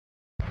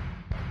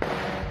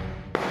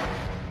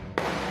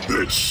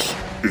This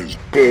is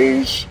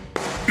Balls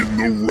in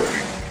the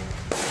Ring.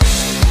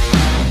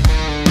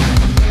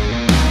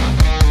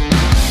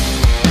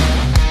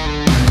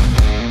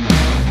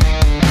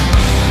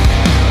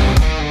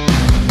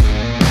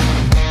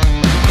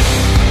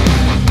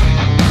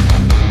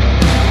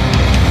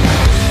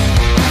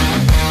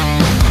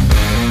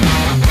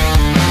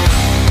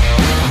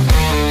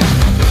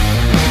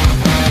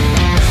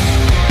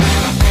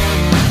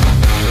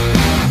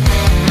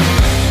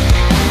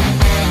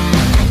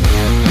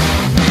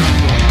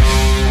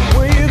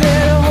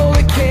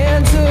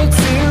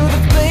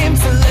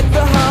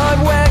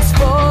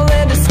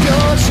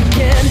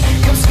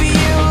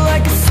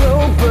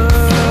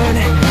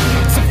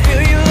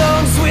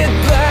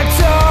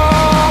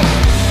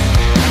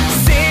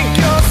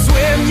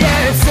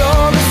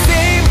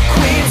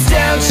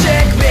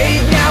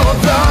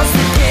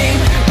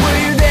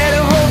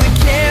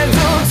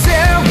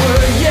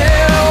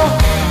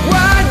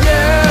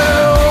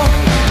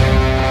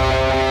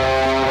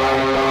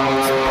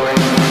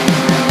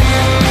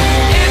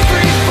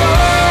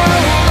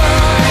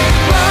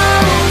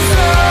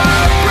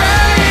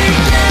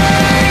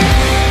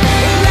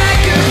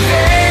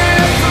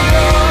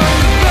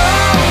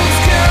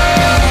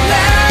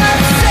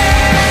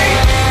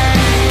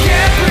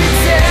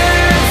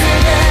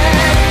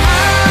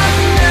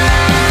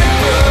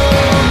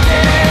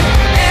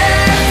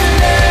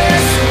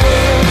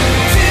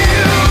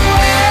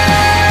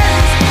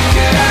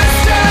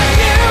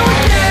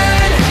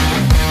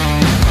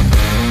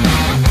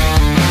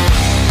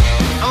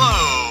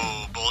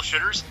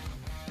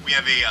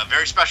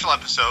 Special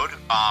episode.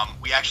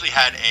 We actually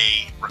had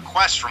a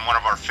request from one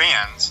of our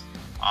fans,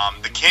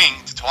 the King,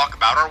 to talk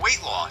about our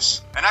weight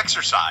loss and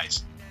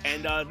exercise.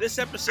 And this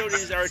episode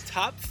is our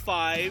top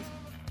 5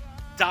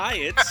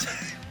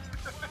 diets.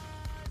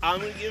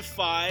 I'm going to give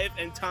 5,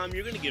 and Tom,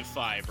 you're going to give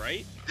 5,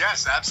 right?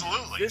 Yes,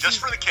 absolutely. Just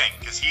for the King,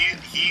 because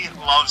he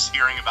loves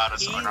hearing about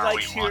us on our weight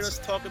loss. He likes hearing us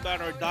talk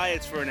about our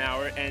diets for an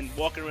hour and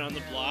walking around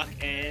the block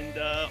and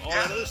all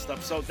that other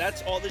stuff. So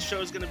that's all this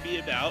show is going to be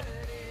about.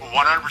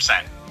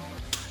 100%.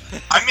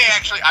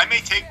 I may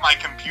take my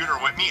computer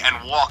with me and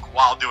walk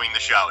while doing the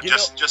show,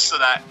 just so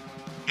that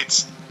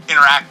it's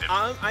interactive.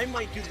 I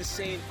might do the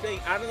same thing.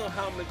 I don't know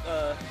how I'm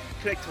gonna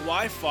connect to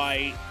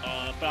Wi-Fi,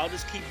 but I'll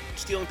just keep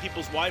stealing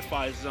people's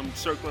Wi-Fi as I'm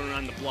circling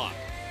around the block.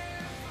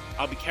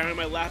 I'll be carrying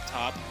my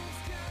laptop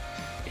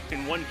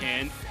in one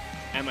hand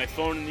and my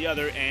phone in the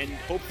other, and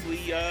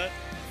hopefully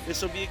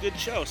this will be a good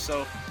show.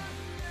 So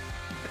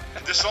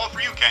this is all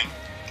for you, King.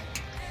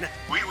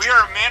 We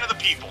are a man of the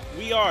people.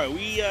 We are.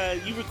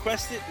 You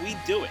request it, we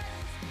do it.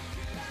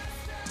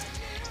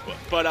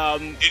 But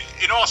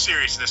in all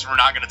seriousness, we're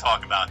not going to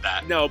talk about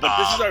that. No, but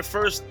this is our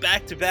first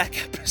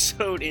back-to-back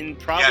episode in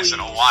probably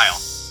in a while.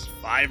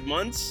 5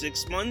 months,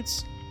 6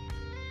 months.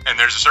 And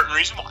there's a certain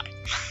reason why.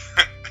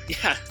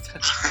 Yeah,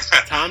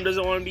 Tom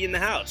doesn't want to be in the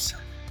house.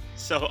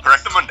 So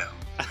correct the mundo.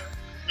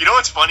 You know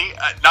what's funny?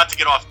 Not to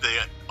get off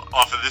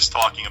of this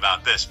talking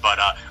about this, but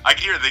I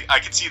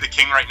could see the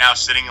King right now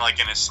sitting like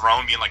in his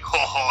throne, being like,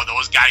 "Oh,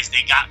 those guys,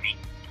 they got me.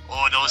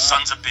 Oh, those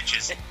sons of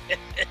bitches."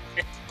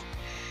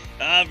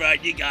 All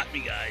right, you got me,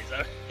 guys.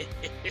 As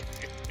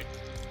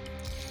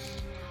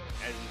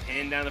his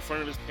hand down the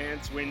front of his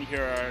pants, waiting to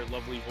hear our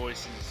lovely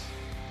voices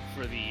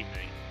for the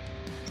evening.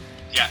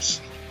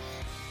 Yes.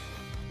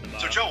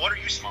 So, Joe, what are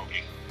you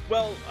smoking?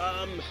 Well,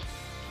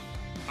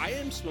 I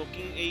am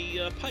smoking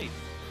a pipe.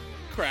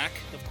 Crack,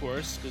 of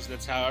course, because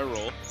that's how I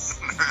roll.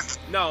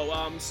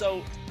 No,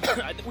 so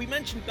we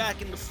mentioned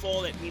back in the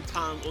fall that me and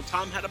Tom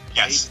had a pipe,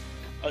 yes.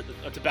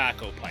 a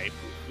tobacco pipe.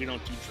 We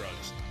don't do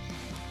drugs.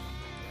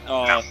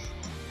 No.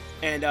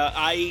 And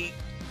I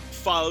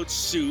followed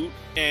suit,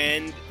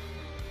 and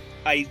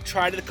I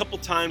tried it a couple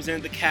times. And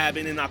at the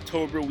cabin in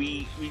October,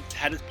 we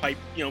had a pipe.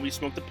 We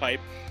smoked the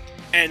pipe,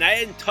 and I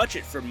didn't touch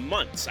it for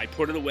months. I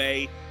put it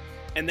away,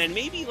 and then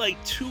maybe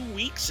like 2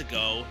 weeks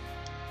ago,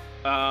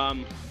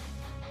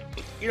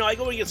 I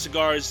go and get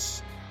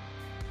cigars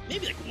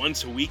maybe like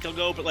once a week I'll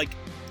go, but like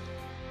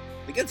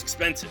it gets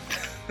expensive.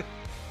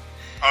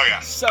 Oh yeah.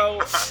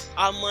 So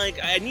I'm like,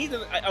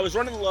 I was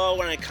running low,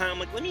 and I'm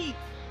like, let me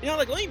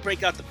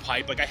break out the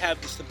pipe. Like I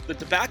have this, the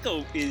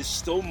tobacco is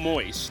still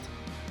moist.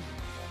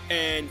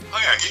 And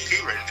oh yeah,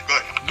 heat rate is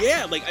good.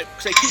 Yeah, like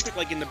because I keep it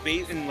like in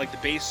the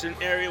basin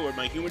area where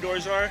my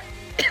humidors are,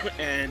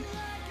 and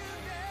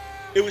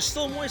it was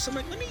still moist. I'm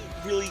like, let me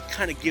really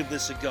kind of give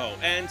this a go.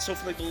 And so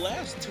for like the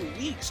last 2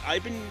 weeks,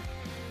 I've been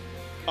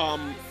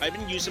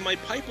using my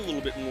pipe a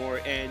little bit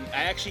more, and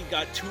I actually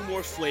got 2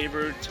 more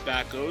flavored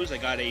tobaccos. I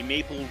got a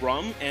maple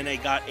rum and I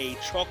got a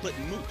chocolate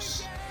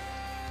mousse.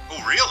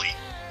 Oh really?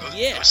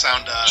 Yeah. Those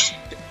sound.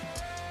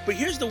 But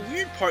here's the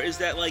weird part: is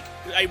that like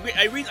I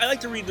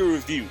like to read the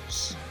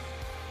reviews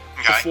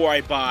before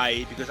I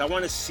buy, because I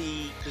want to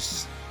see,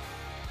 because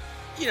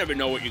you never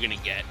know what you're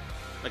gonna get,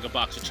 like a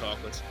box of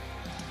chocolates.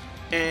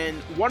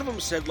 And one of them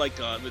said, like,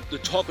 the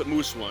chocolate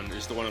mousse one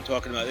is the one I'm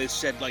talking about. It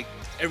said, like,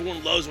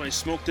 everyone loves when I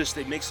smoke this.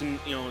 They makes them,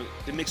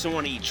 they makes them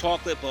want to eat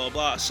chocolate, blah, blah,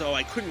 blah. So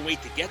I couldn't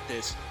wait to get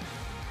this.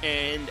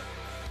 And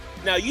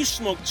Now, you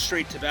smoked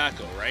straight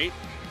tobacco, right?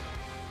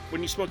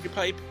 When you smoke your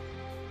pipe?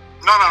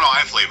 No, I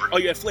have flavored. Oh,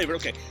 you have flavor.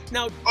 Okay.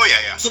 Now, Oh,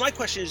 yeah. so my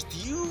question is, do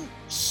you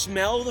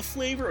smell the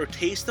flavor or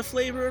taste the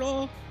flavor at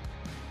all?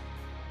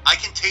 I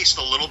can taste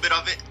a little bit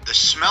of it. The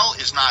smell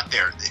is not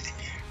there.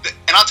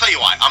 And I'll tell you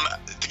why.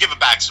 To give a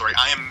backstory,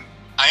 I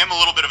am a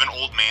little bit of an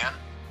old man,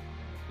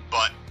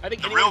 but I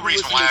think the real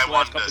reason why I the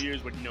last wanted couple to,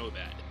 years would know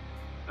that.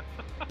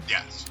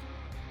 yes.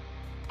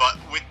 But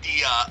with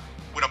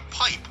a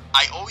pipe,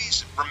 I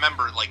always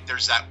remember like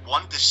there's that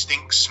one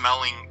distinct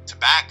smelling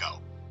tobacco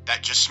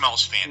that just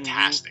smells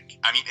fantastic.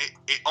 Mm-hmm. I mean,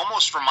 it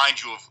almost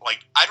reminds you of like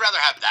I'd rather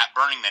have that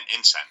burning than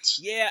incense.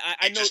 Yeah,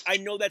 I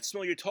know that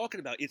smell you're talking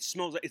about. It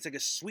smells like it's like a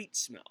sweet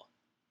smell.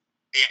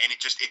 Yeah, and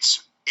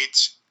it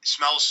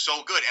smells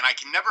so good, and I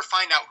can never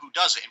find out who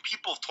does it. And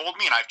people have told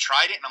me, and I've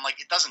tried it, and I'm like,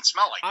 it doesn't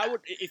smell like that.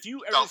 If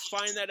you ever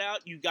find that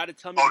out, you got to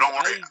tell me. Oh, don't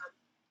worry.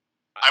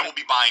 I will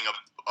be buying a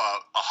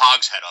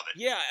hogshead of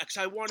it. Yeah, because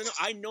I want to know.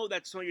 I know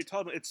that smell you're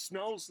talking about. It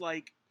smells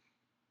like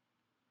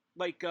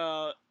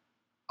a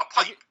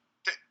pipe.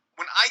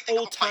 When I think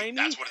of a pipe, old-timey?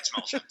 that's what it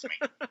smells like to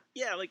me.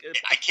 Yeah, like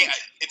I can't.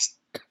 It's.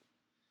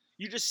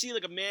 You just see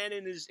like a man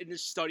in his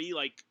study,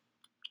 like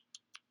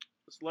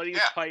lighting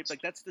his pipe.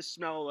 Like that's the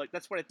smell. Like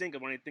that's what I think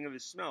of when I think of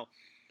this smell.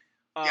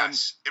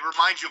 Yes, it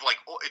reminds you of like.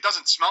 It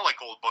doesn't smell like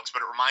old books,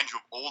 but it reminds you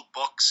of old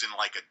books in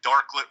like a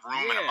dark lit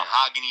room and a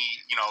mahogany,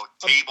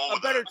 table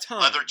with a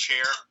leather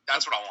chair.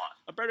 That's what I want.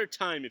 A better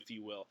time, if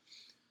you will.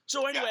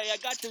 So anyway, I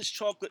got this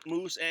chocolate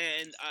mousse,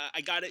 and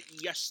I got it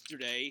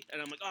yesterday,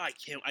 and I'm like, oh,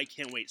 I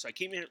can't wait. So I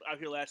came out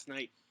here last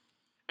night,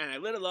 and I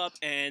lit it up,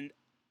 and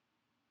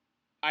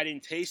I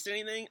didn't taste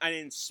anything, I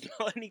didn't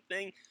smell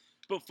anything,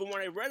 but from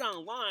what I read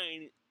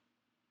online,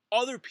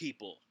 other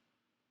people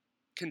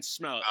can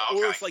smell it.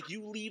 Okay. Or if like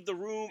you leave the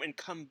room and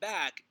come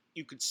back,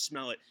 you could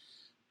smell it.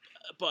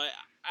 But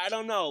I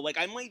don't know. Like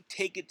I might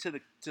take it to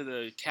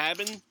the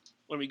cabin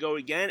when we go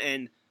again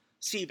and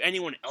see if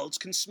anyone else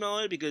can smell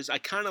it, because I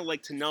kind of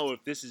like to know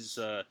if this is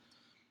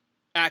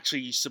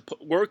actually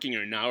working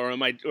or not, or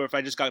if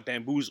I just got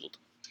bamboozled.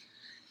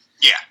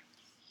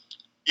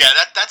 Yeah,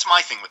 that's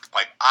my thing with the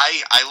pipe.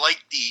 I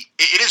like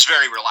it is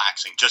very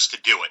relaxing just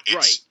to do it.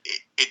 Right.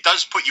 It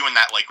does put you in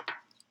that like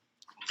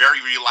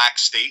very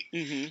relaxed state.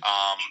 Mm-hmm.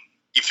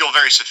 You feel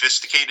very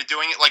sophisticated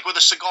doing it. Like with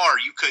a cigar,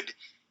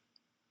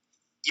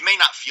 you may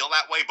not feel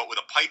that way, but with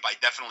a pipe, I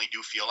definitely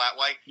do feel that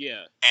way.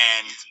 Yeah.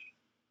 And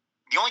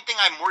the only thing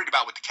I'm worried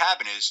about with the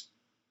cabin is,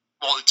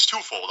 well, it's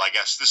twofold, I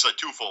guess. This is a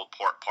twofold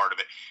part of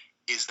it,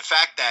 is the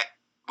fact that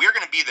we're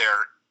going to be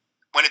there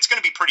when it's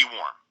going to be pretty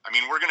warm. I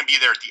mean, we're going to be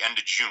there at the end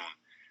of June.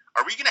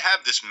 Are we going to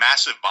have this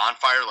massive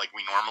bonfire like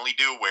we normally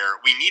do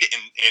where we need it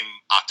in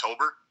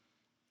October?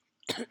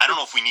 I don't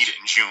know if we need it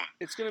in June.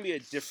 It's going to be a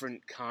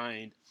different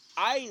kind.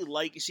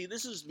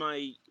 This is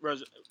my,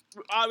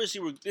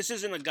 obviously this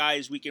isn't a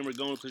guy's weekend we're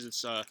going because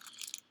it's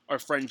our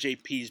friend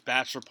JP's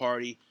bachelor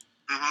party.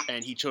 Mm-hmm.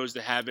 And he chose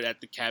to have it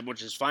at the cabin,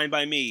 which is fine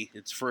by me.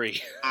 It's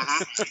free.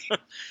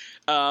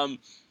 Mm-hmm.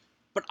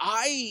 But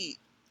I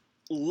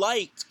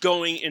liked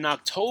going in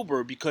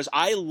October because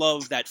I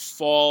love that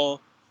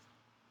fall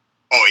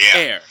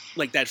air.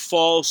 Like that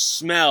fall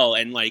smell.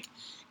 And like,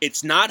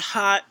 it's not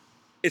hot.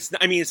 It's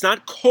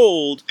not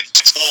cold.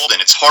 It's cold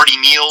and it's hearty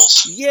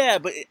meals. Yeah,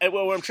 but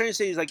what I'm trying to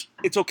say is like,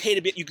 it's okay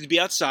you can be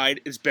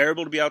outside. It's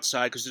bearable to be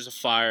outside because there's a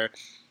fire.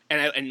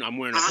 And I'm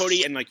wearing a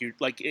hoodie and like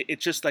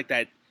it's just like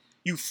that.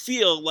 You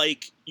feel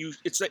like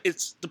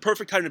it's the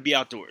perfect time to be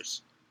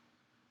outdoors.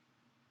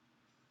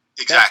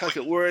 Exactly. That's like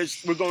it.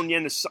 Whereas we're going the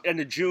end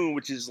of June,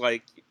 which is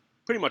like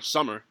pretty much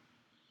summer.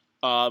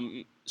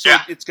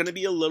 It's going to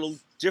be a little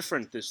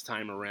different this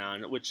time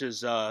around, which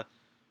is I'm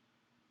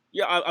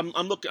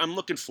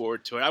looking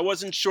forward to it. I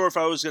wasn't sure if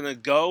I was going to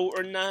go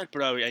or not,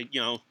 but I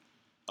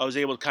was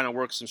able to kind of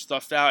work some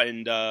stuff out,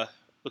 and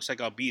looks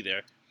like I'll be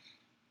there.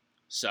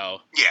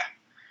 So yeah.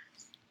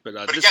 But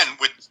again,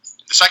 with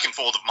the second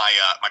fold of my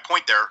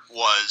point there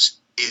was,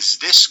 are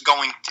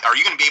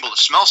you going to be able to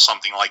smell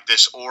something like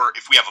this? Or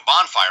if we have a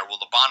bonfire, will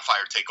the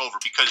bonfire take over?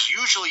 Because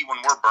usually when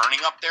we're burning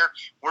up there,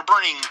 we're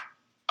burning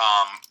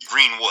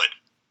green wood.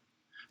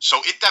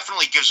 So it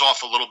definitely gives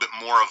off a little bit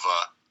more of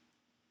a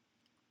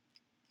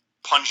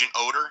pungent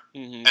odor.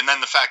 Mm-hmm. And then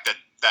the fact that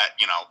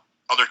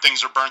other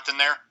things are burnt in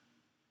there,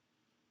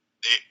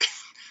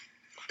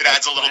 it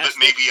adds a little bit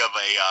maybe of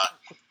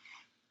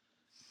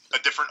a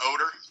different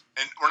odor.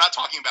 And we're not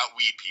talking about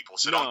weed, people,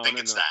 so don't think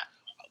it's that.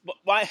 But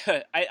why?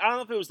 I don't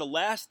know if it was the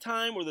last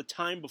time or the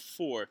time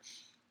before.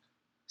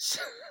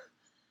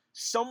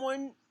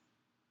 Someone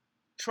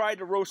tried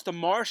to roast a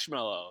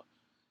marshmallow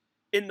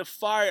in the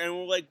fire, and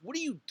we're like, "What are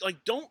you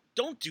like? Don't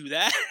do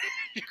that!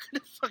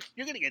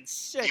 You're gonna get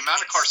sick." The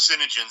amount of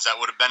carcinogens that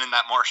would have been in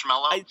that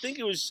marshmallow. I think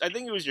it was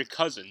your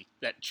cousin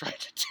that tried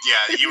to do it.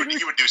 Yeah, he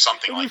would do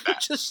something like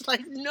that. Just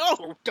like,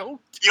 no, don't.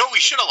 We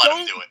should have let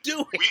him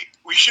do it.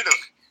 We should have.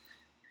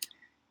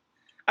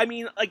 I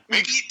mean, like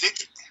maybe he did.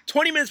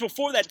 20 minutes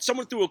before that,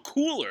 someone threw a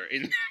cooler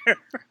in there.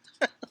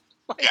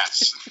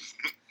 Yes.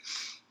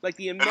 Like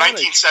the The amount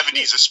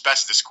 1970s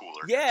asbestos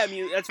cooler. Yeah, I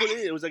mean that's what it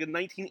is. It was like a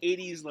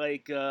 1980s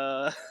like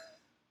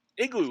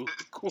igloo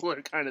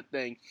cooler kind of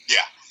thing. Yeah.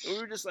 And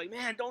we were just like,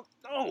 man, don't,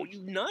 you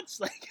nuts!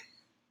 Like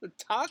the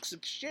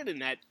toxic shit in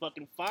that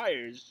fucking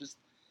fire is just,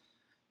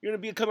 you're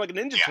gonna become like a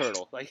Ninja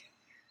Turtle. Like,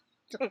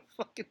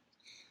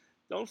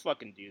 don't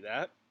fucking do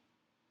that.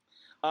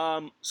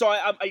 So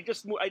I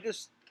just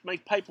my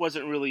pipe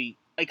wasn't really.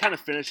 I kind of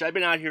finished. I've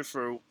been out here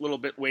for a little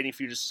bit waiting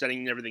for you, just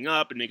setting everything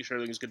up and making sure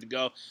everything's good to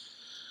go.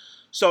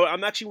 So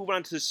I'm actually moving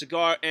on to the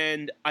cigar,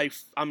 and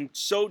I'm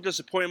so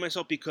disappointed in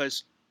myself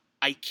because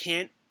I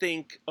can't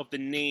think of the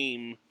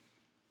name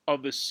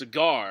of the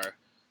cigar,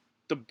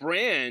 the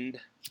brand,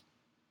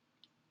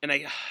 and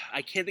I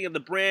can't think of the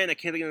brand. I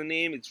can't think of the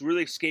name. It's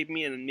really escaped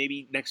me, and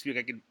maybe next week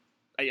I could.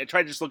 I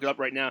tried to just look it up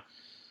right now,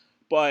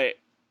 but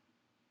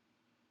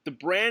the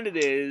brand it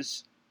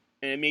is,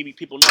 and maybe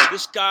people know,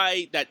 this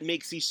guy that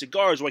makes these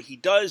cigars, what he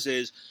does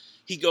is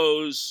he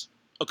goes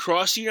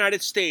across the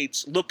United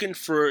States looking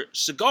for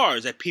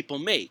cigars that people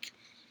make.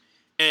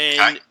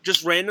 And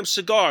just random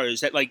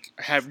cigars that like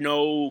have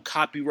no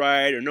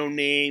copyright or no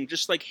name,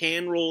 just like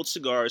hand-rolled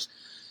cigars.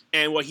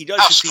 And what he does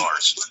is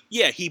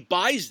he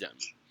buys them.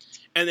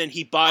 And then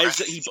he buys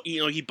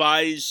he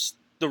buys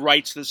the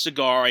rights to the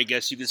cigar, I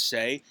guess you could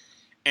say.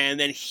 And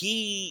then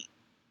he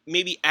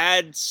maybe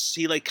adds,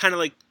 he like kind of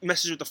like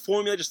messes with the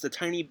formula just a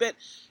tiny bit,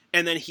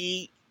 and then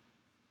he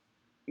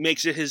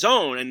makes it his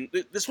own. And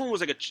this one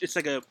was like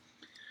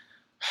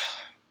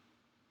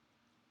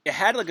it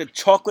had like a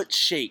chocolate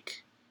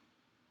shake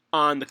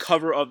on the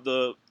cover of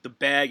the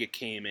bag it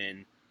came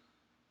in.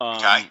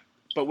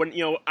 But when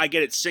I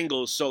get it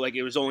singles, so like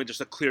it was only just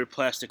a clear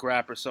plastic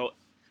wrapper. So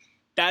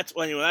that's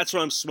what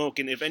I'm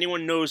smoking. If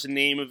anyone knows the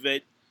name of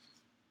it,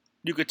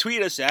 you could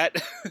tweet us at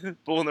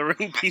Bull in the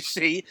Ring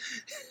PC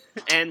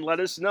and let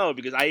us know,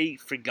 because I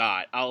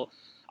forgot. I'll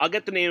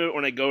get the name of it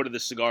when I go to the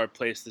cigar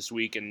place this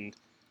week and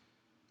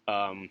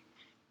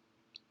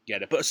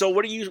get it. But so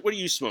what are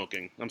you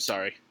smoking? I'm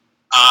sorry.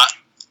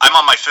 I'm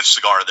on my 5th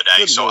cigar of the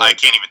day, so I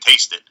can't even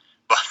taste it.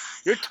 But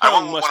your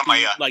tongue must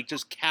be like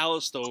just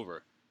calloused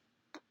over.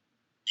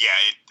 Yeah,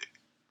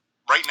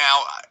 right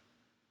now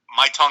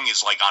my tongue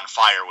is like on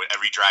fire with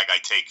every drag I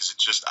take, because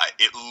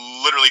it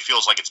literally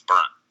feels like it's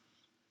burnt.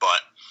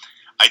 But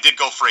I did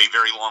go for a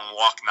very long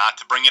walk, not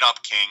to bring it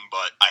up, King,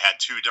 but I had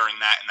 2 during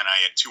that, and then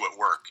I had 2 at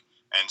work.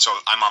 And so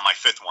I'm on my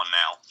 5th one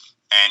now.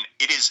 And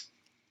it is,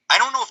 I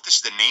don't know if this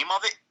is the name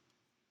of it,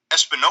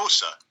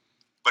 Espinosa,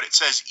 but it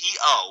says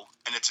EO,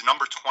 and it's a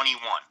number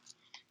 21.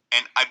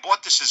 And I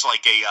bought this as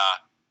like a...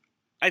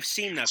 I've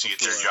seen that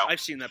before. I've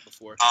seen that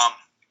before.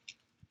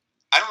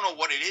 I don't know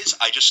what it is.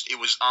 It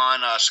was on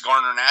Cigar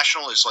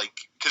International. Is like,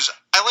 because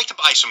I like to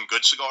buy some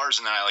good cigars,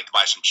 and then I like to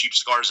buy some cheap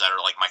cigars that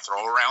are like my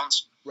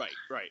throw-arounds. Right.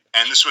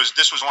 And this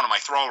was one of my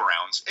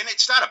throw-arounds, and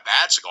it's not a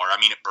bad cigar. I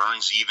mean, it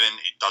burns even.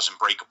 It doesn't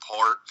break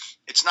apart.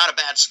 It's not a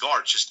bad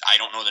cigar. It's just I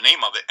don't know the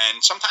name of it.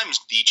 And sometimes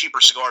the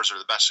cheaper cigars are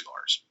the best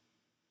cigars.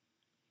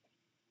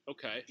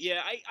 Okay.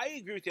 Yeah, I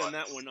agree with you on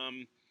that one.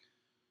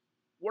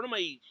 One of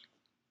my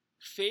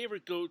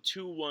favorite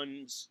go-to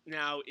ones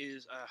now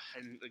is,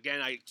 and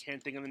again, I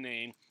can't think of the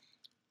name,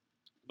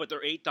 but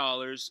they're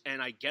 $8,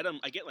 and I get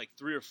like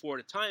 3 or 4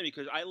 at a time,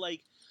 because I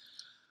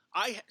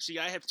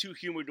have 2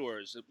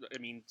 humidors. I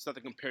mean, it's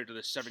nothing compared to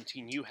the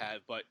 17 you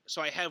have, but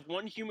so I have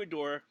one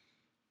humidor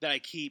that I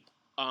keep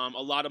a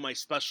lot of my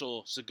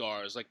special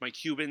cigars, like my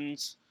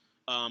Cubans.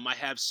 I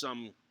have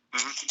some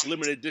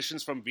limited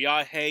editions from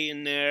Viaje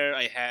in there.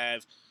 I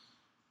have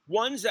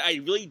ones that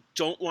I really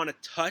don't want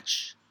to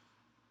touch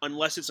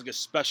unless it's like a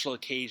special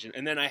occasion.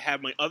 And then I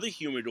have my other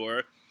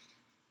humidor,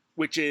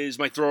 which is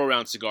my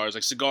throw-around cigars,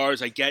 like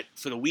cigars I get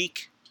for the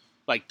week,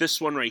 like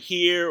this one right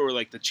here, or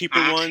like the cheaper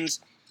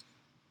ones.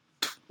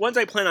 Ones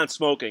I plan on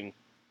smoking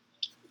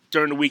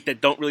during the week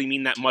that don't really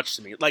mean that much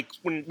to me. Like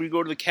when we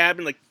go to the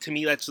cabin, like to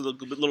me that's a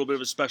little bit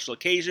of a special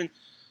occasion.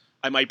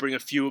 I might bring a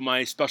few of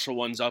my special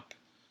ones up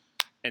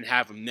and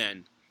have them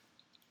then.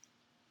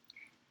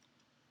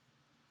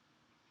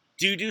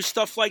 Do you do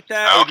stuff like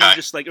that, or do you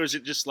just or is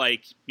it just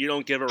like you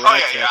don't give a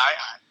rat's ass? Yeah.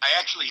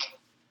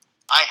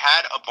 I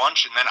had a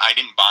bunch, and then I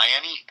didn't buy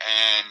any,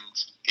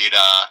 and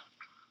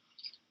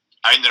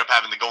I ended up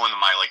having to go into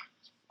my like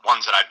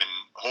ones that I've been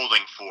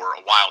holding for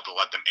a while to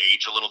let them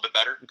age a little bit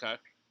better. Okay.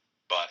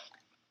 But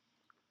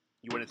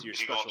you went into your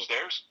special. You go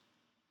upstairs?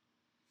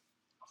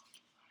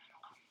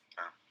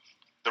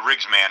 The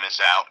Riggs man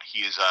is out. He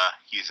is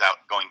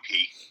out going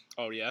pee.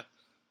 Oh yeah.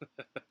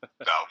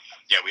 So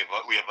yeah, we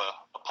have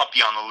a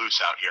puppy on the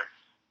loose out here.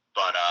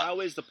 But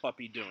how is the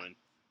puppy doing?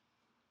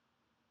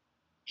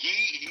 He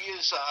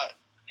is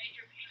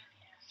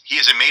he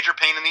is a major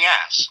pain in the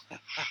ass,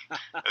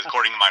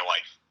 according to my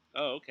wife.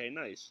 Oh, okay,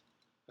 nice.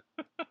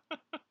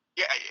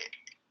 Yeah,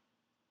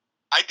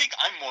 I think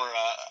I'm more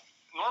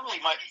normally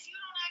my. Because you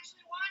don't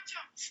actually watch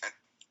him.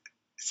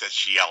 Says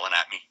she yelling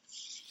at me.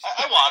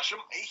 I watch him.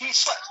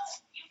 He's.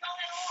 You know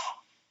it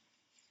all.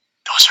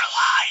 Those are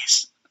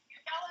lies.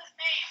 You know his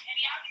name, and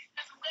he obviously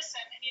doesn't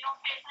listen, and you don't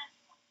pay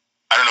attention.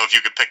 I don't know if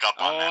you could pick up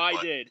on that. Oh, I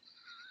did.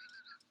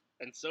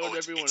 And so Oh, did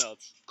it's- everyone it's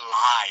else.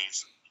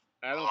 Lies.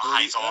 I don't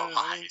Lies, believe. all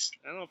I lies.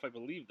 don't know if I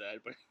believe that,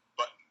 but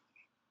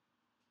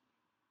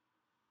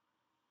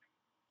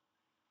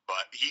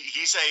But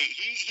he's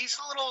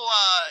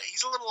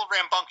a little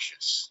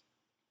rambunctious.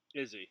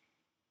 is he?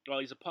 Well,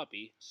 he's a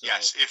puppy. So.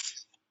 Yes.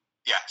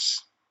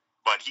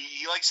 But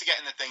he likes to get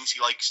into things. He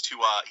likes to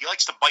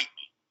bite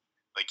me.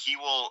 Like he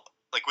will,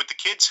 like with the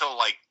kids, he'll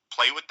like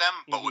play with them.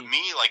 But with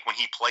me, like when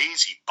he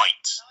plays, he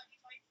bites.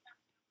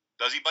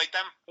 Does he bite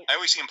them? Oh. I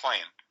always see him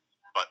playing.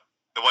 But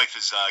the wife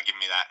is giving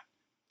me that.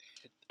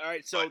 All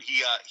right, so But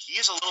he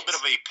is a little bit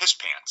of a piss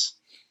pants.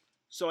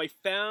 So I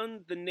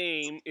found the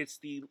name. It's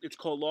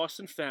called Lost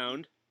and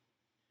Found,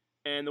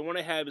 and the one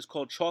I have is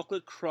called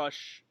Chocolate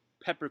Crush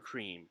Pepper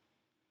Cream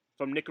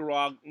from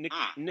Nicaragua.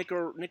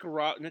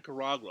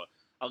 Nicaragua.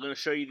 I'm gonna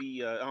show you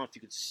the. I don't know if you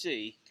can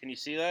see. Can you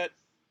see that?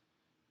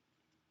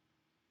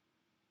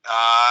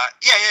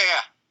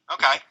 Yeah.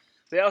 Okay.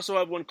 They also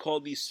have one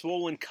called the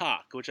Swollen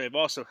Cock, which I've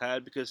also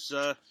had because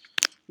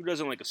who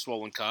doesn't like a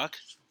swollen cock?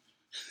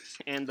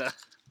 And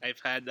I've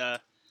had. My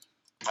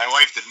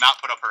wife did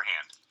not put up her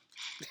hand.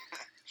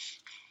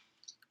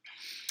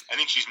 I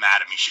think she's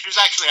mad at me. She was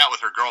actually out with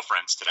her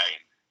girlfriends today.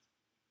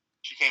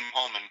 She came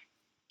home and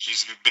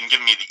she's been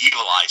giving me the evil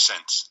eye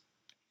since.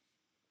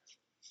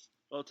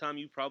 Well, Tom,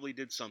 you probably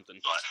did something.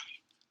 But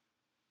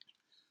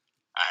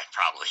I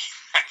probably.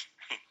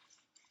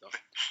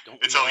 Don't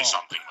It's we always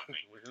all? something with me.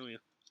 Well,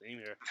 same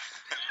here.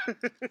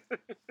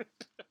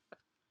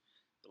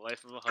 The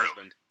life of a True.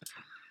 husband.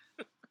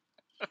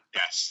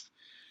 Yes.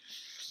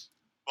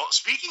 Well,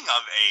 speaking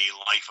of a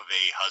life of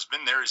a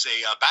husband, there is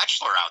a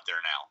bachelor out there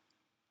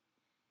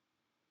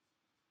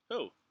now.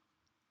 Who?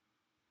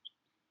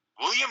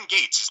 William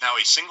Gates is now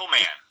a single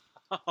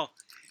man. Oh,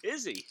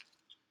 is he?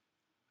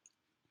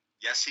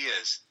 Yes, he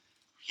is.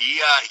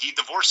 He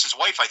divorced his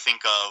wife, I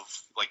think, of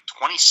like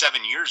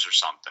 27 years or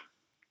something.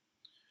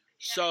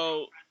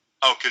 So,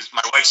 Oh, because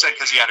my wife said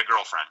because he had a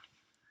girlfriend.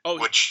 oh,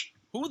 Which,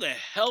 who the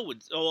hell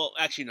would? Oh, well,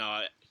 actually,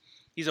 no.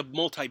 He's a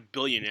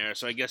multi-billionaire,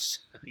 so I guess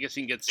he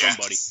can get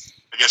somebody.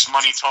 I guess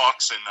money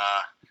talks and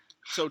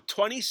So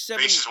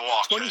 27 faces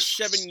walk.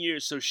 27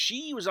 years. So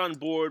she was on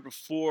board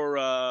before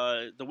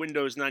the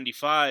Windows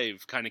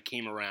 95 kind of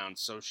came around.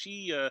 So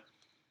she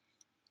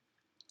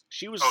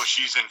was. Oh,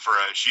 she's in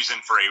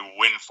for a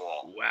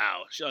windfall.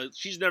 Wow.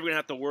 She's never gonna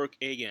have to work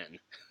again.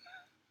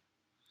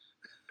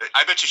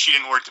 I bet you she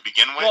didn't work to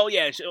begin with. Well,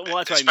 yeah. Well,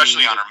 that's what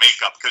especially I mean. on her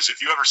makeup, because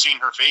if you ever seen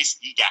her face,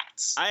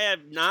 egats. I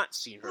have not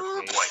seen her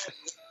Oh, face. boy.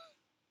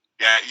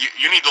 Yeah,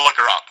 you need to look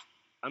her up.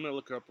 I'm gonna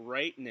look her up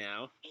right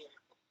now.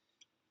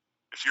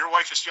 If your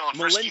wife is feeling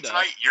frisky Melinda.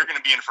 tonight, you're going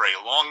to be in for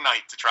a long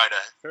night to try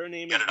to. Her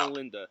name Get is it up.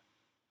 Melinda.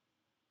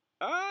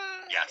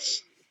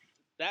 Yes,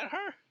 That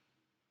her?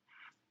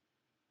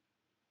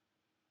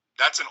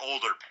 that's an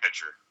older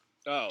picture.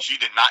 Oh, She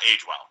did not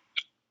age well.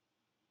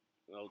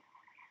 well.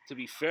 To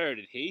be fair,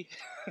 did he?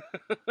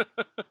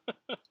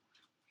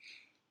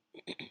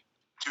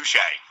 Touche.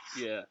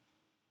 Yeah.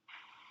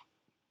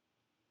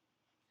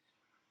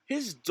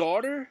 His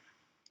daughter.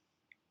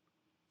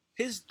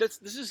 This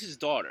is his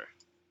daughter.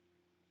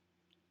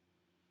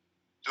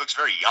 She looks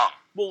very young,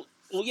 Well,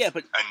 yeah,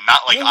 but and not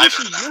like you know who either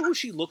she, of you know them. who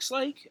she looks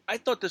like? I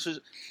thought this was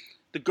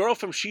the girl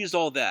from She's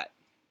All That.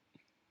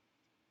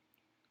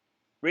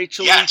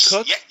 Rachel Yes, Lee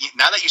Cook. yeah.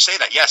 Now that you say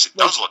that, yes, it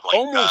does look like.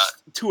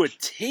 almost to a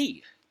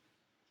T.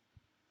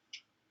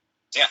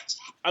 Yeah,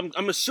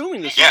 I'm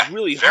assuming this yeah, is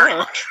really very her.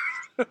 much.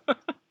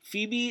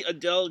 Phoebe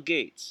Adele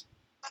Gates.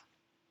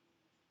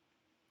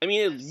 I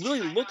mean, it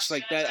really looks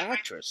like that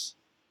actress.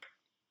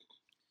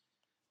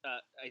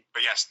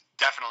 But yes,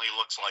 definitely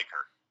looks like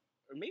her.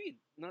 Or maybe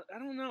not. I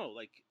don't know.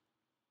 Like,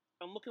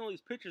 I'm looking at all these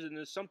pictures, and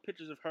there's some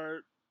pictures of her.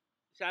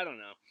 I don't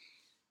know.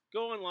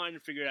 Go online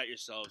and figure it out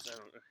yourselves.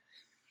 I'm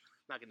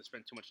not going to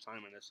spend too much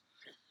time on this.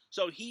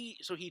 So he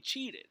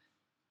cheated.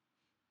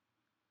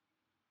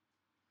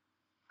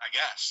 I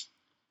guess.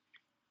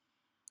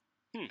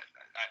 Hmm.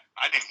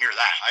 I didn't hear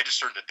that. I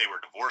just heard that they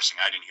were divorcing.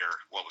 I didn't hear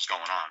what was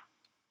going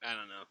on. I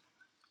don't know.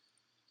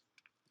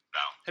 No.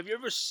 Have you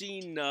ever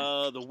seen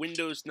the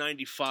Windows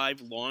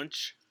 95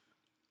 launch?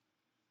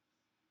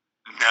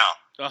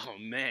 No. Oh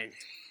man,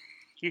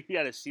 you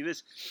gotta see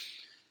this.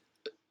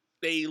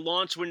 They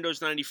launch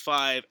Windows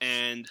 95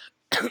 and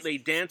they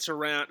dance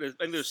around. I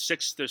think there's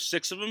six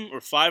of them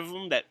or five of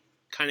them that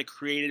kind of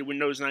created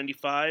Windows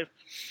 95,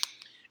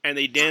 and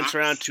they dance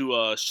around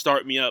to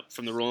 "Start Me Up"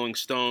 from the Rolling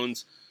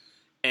Stones.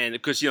 And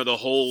because the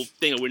whole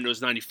thing of Windows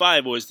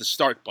 95 was the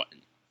start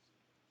button.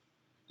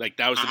 Like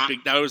that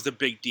was the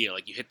big deal.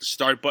 Like you hit the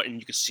start button,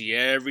 you could see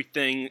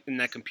everything in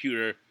that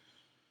computer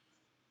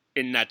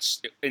in that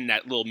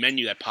little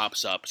menu that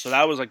pops up. So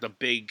that was like the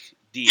big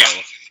deal.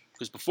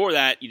 Because before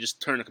that, you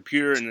just turn the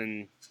computer and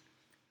then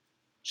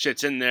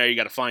shit's in there. You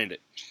got to find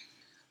it.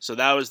 So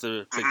that was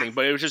the big thing.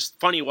 But it was just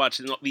funny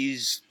watching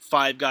these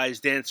five guys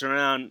dance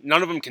around.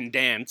 None of them can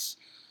dance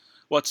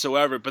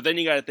whatsoever. But then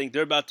you got to think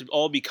they're about to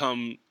all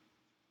become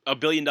 $1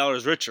 billion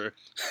richer.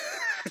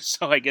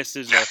 So I guess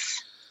there's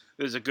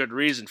there's a good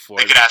reason for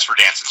They it. could ask for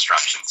dance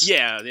instructions.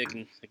 Yeah, they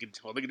can do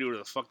whatever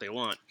the fuck they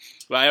want.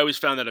 But I always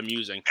found that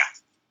amusing. Yeah.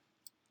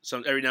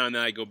 So every now and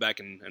then I go back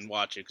and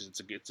watch it because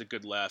it's a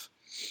good laugh.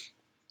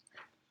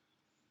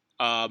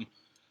 I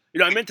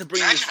meant to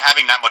bring Imagine this.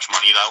 having that much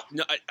money, though.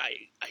 No,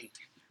 I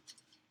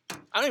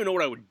don't even know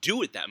what I would do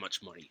with that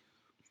much money.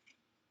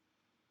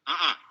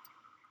 Mm-mm.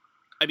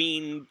 I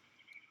mean,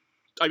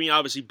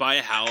 obviously buy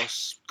a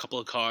house, a couple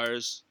of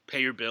cars,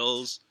 pay your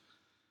bills,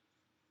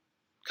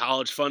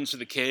 college funds for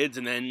the kids,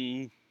 and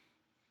then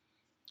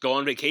go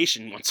on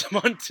vacation once a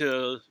month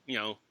to, I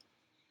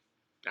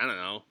don't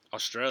know,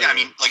 Australia. Yeah, I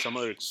mean, like, some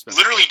other expensive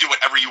literally do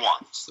whatever you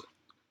want.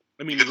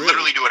 I mean, You could really.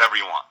 literally do whatever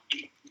you want.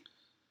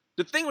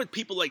 The thing with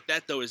people like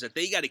that, though, is that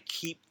they got to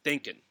keep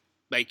thinking.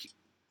 Like,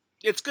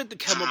 it's good to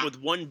come up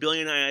with $1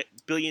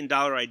 billion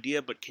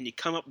idea, but can you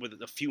come up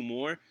with a few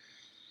more?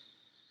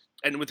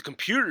 And with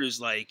computers,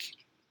 like,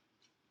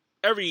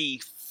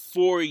 every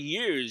 4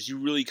 years, you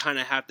really kind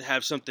of have to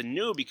have something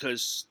new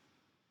because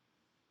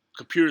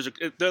computers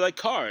they're like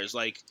cars.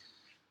 Like,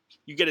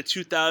 you get a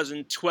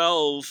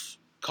 2012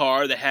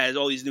 car that has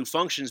all these new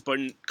functions, but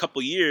in a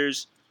couple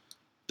years,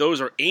 those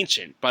are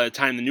ancient by the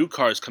time the new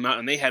cars come out,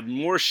 and they have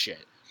more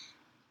shit.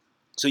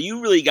 So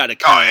you really got to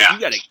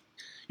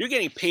you're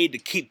getting paid to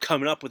keep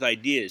coming up with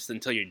ideas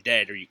until you're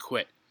dead or you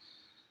quit.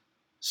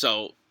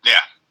 So Yeah.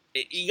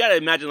 you got to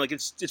imagine, like,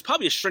 it's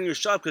probably a strenuous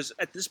job because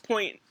at this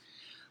point,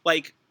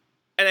 like,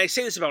 and I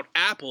say this about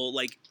Apple,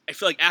 like, I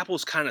feel like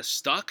Apple's kind of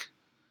stuck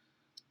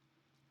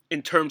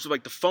in terms of,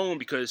 like, the phone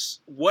because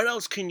what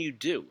else can you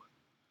do?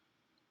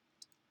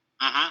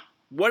 Mm-hmm.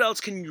 What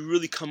else can you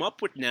really come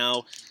up with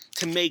now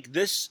to make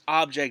this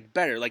object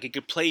better? Like, it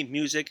could play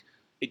music.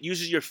 It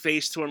uses your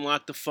face to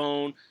unlock the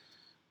phone.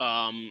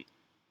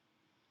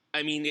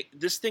 I mean,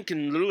 this thing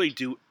can literally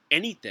do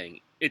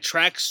anything. It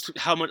tracks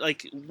how much,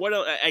 like, what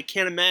else, I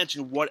can't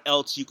imagine what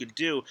else you could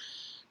do.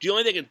 The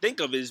only thing I can think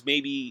of is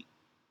maybe,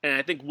 and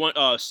I think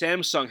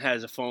Samsung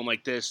has a phone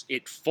like this.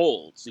 It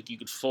folds. Like, you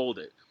could fold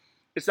it.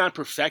 It's not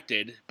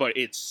perfected, but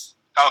it's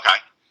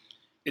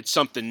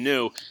something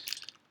new.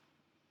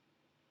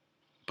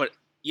 But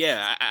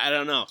yeah, I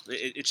don't know.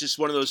 It's just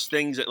one of those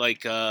things that,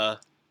 like, I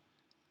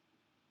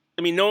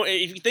mean, no.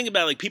 If you think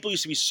about it, like, people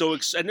used to be so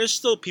excited, and there's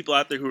still people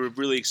out there who are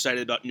really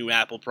excited about new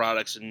Apple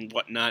products and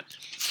whatnot.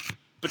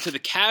 But to the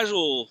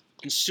casual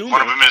consumer,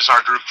 One of them is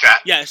our group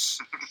chat. yes,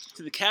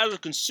 to the casual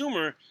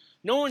consumer,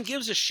 no one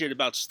gives a shit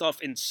about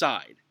stuff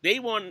inside. They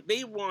want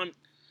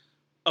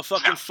a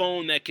fucking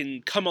phone that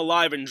can come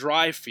alive and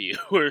drive for you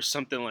or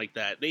something like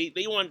that. They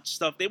want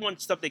stuff. They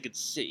want stuff they could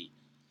see.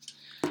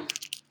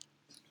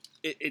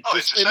 It It's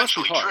must be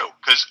essentially hard. true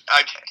because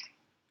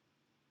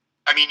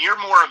I mean, you're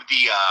more of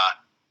the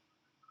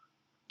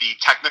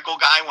technical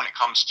guy when it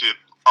comes to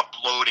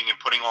uploading and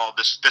putting all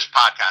this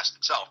podcast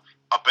itself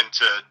up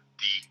into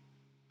the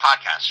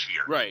podcast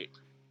sphere. Right.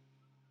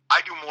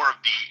 I do more of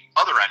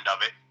the other end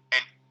of it,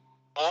 and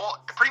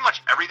pretty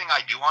much everything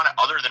I do on it,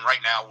 other than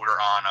right now we're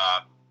on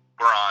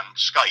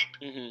Skype,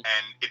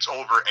 and it's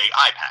over a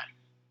iPad,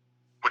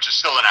 which is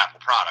still an Apple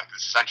product.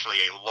 It's essentially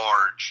a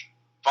large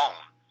phone,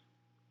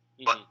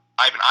 but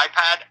I have an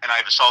iPad and I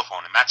have a cell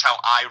phone, and that's how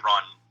I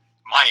run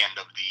my end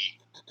of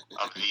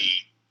the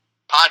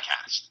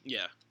podcast.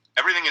 Yeah.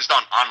 Everything is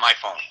done on my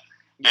phone,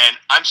 and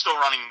I'm still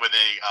running with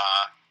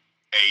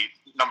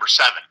a number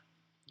 7.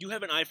 You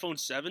have an iPhone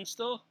 7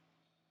 still?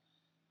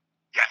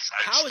 Yes.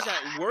 How is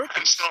that working?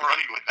 I'm still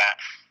running with that.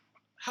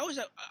 How is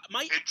that?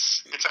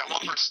 It's at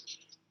 1%.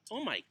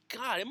 Oh my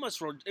god! It must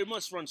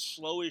run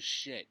slow as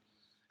shit.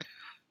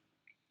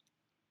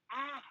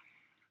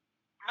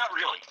 Not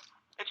really.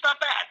 It's not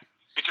bad.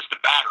 It's just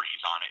the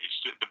battery's on it.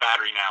 The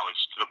battery now is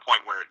to the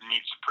point where it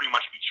needs to pretty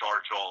much be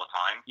charged all the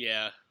time.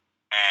 Yeah.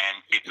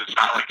 And it does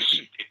not like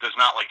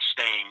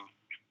staying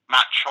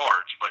not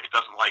charged, but it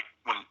doesn't like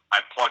when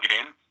I plug it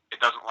in.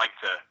 It doesn't like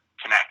to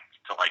connect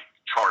to like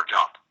charge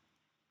up.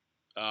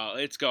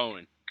 It's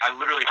going. I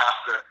literally have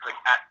to like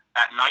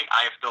at night.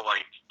 I have to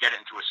like get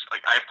into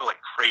I have to like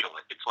cradle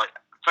it. It's like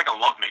a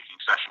lovemaking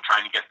session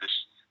trying to get the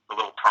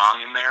little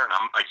prong in there, and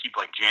I keep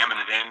like jamming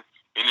it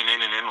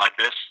in like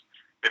this.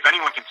 If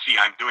anyone can see,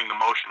 I'm doing the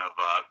motion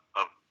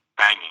of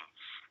banging,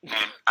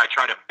 and I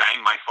try to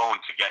bang my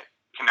phone to get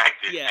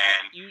connected. Yeah,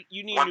 and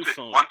you need a new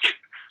phone. Once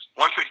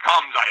it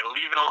comes, I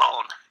leave it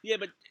alone. Yeah,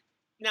 but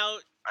now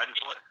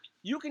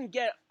you can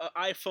get an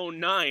iPhone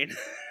 9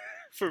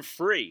 for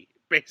free,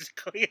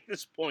 basically, at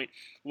this point.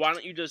 Why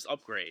don't you just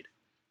upgrade?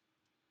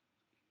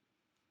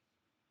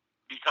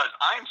 Because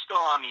I'm still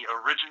on the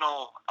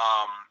original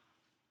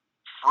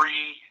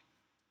free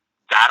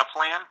data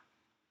plan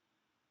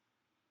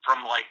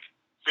from like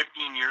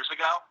 15 years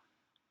ago.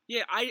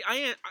 Yeah, I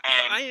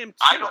am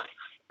too. I don't.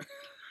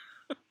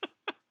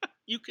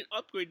 You can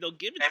upgrade; they'll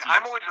give it and to you.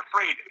 I'm always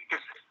afraid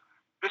because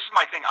this is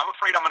my thing. I'm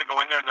afraid I'm going to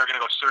go in there and they're going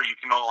to go, "Sir, you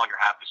can no longer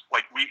have this."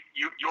 Like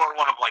you are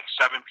one of like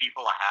 7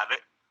 people that have it,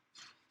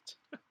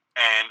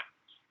 and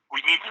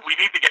we need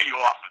to get you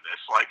off of this.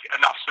 Like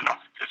enough's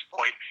enough at this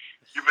point.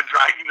 You've been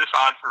dragging this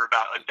on for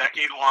about a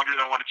decade longer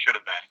than what it should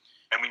have been.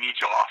 and we need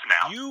you off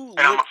now. You and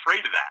I'm afraid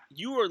of that.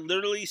 You are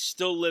literally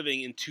still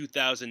living in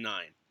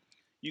 2009.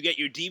 You get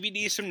your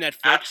DVDs from Netflix.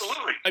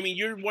 Absolutely. I mean,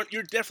 you're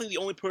definitely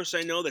the only person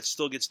I know that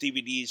still gets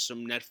DVDs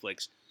from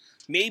Netflix.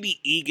 Maybe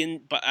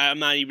Egan, but I'm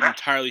not even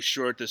entirely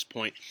sure at this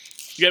point.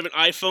 You have an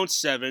iPhone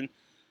 7.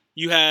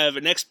 You have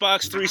an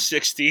Xbox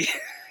 360,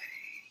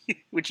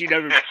 which you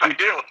never, yes, I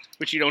do.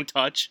 which you don't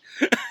touch.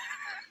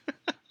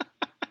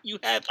 You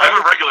have. I have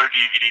a regular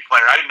DVD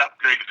player. I didn't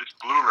upgrade to this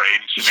Blu-ray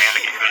and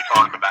shenanigans they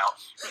talking about.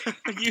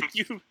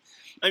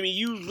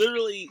 You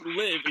literally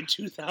live in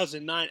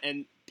 2009,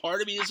 and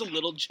part of me is a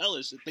little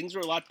jealous that things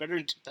were a lot better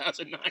in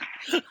 2009.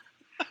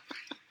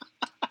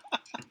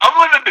 I'm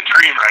living the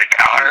dream right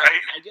now, all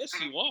right? I guess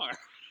you are.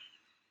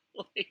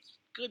 Like,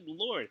 good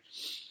Lord.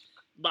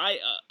 I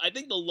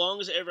think the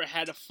longest I ever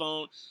had a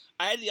phone,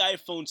 I had the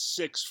iPhone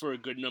 6 for a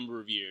good number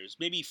of years.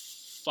 Maybe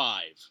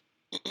 5.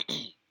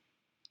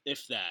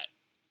 If that.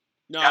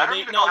 No, yeah, I don't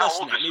even know how less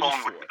old than that. this Maybe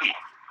phone 4. would be.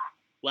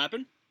 What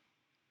happened?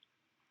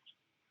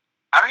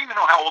 I don't even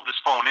know how old this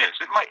phone is.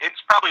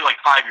 It's probably like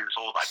 5 years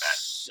old, I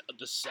bet.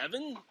 The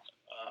 7?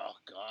 Oh,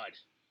 God.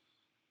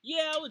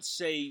 Yeah, I would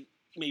say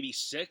maybe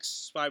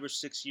 5 or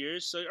 6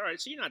 years. So, all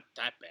right, so you're not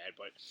that bad,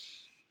 but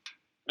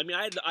I mean,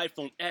 I had the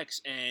iPhone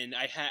X, and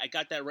I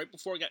got that right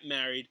before I got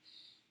married,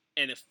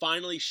 and it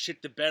finally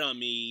shit the bed on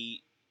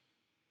me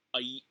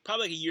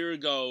probably like a year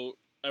ago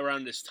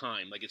around this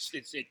time. Like, it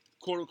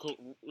quote unquote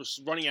was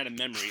running out of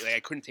memory. Like, I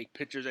couldn't take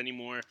pictures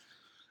anymore.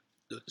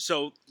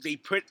 So the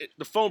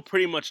phone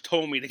pretty much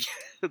told me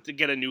to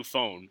get a new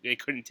phone. They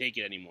couldn't take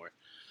it anymore.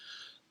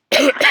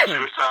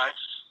 Suicide?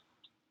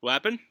 What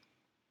happened?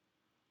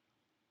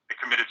 They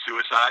committed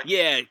suicide?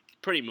 Yeah,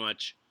 pretty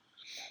much.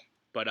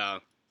 But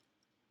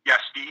yes,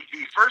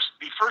 the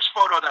first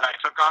photo that I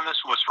took on this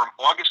was from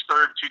August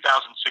 3rd,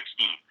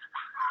 2016.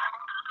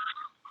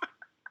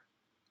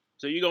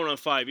 So you're going on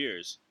 5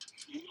 years.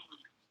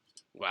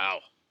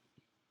 Wow.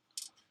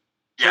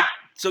 Yeah.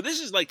 So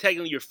this is like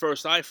technically your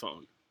first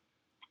iPhone.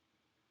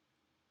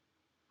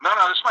 No,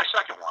 this is my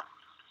second one.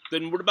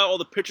 Then what about all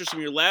the pictures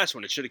from your last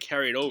one? It should have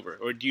carried over.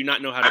 Or do you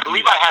not know how to do that? I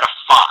believe I had a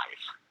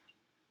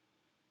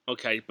 5.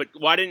 Okay, but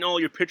why didn't all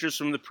your pictures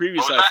from the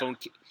previous What was iPhone...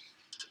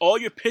 All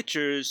your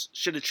pictures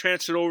should have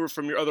transferred over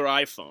from your other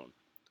iPhone.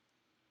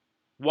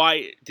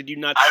 Why did you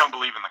not... I don't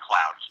believe in the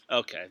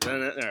clouds. Okay,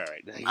 then, all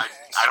right.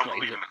 I don't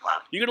believe in the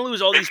clouds. You're going to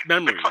lose all these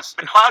memories.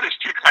 The cloud is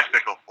too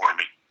technical for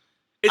me.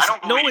 I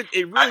don't believe.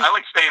 It really... I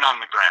like staying on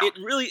the ground.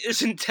 It really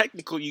isn't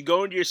technical. You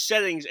go into your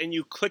settings and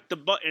you click the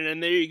button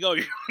and there you go.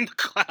 You're on the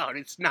cloud.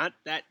 It's not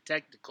that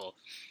technical.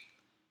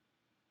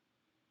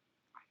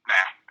 Nah.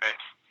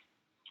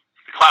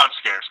 The cloud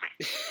scares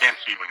me. Can't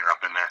see when you're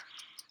up in there.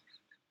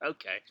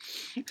 Okay.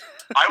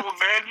 I will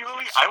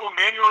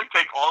manually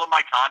take all of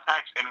my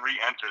contacts and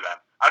re-enter them.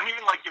 I don't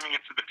even like giving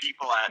it to the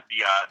people at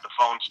the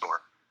phone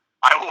store.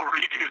 I will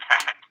redo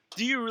that.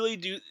 Do you really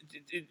do?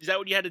 Is that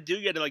what you had to do?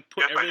 You had to like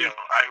put yes, everything.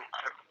 I do.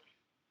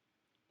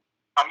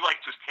 I'm like,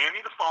 just hand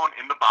me the phone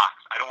in the box.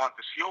 I don't want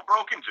the seal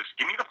broken. Just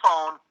give me the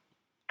phone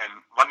and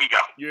let me go.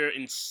 You're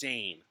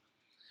insane.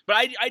 But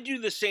I do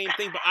the same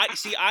thing. But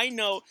I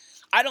know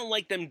I don't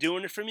like them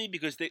doing it for me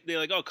because they're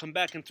like, oh, come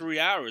back in 3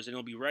 hours and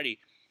it'll be ready.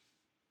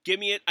 Give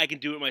me it. I can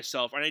do it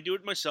myself, and I do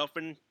it myself,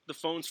 and the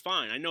phone's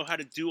fine. I know how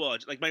to do all.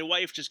 Like my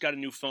wife just got a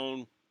new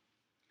phone,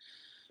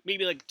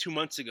 maybe like 2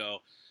 months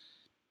ago.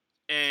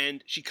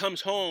 And she comes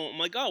home. I'm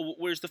like, oh,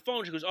 where's the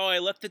phone? She goes, oh, I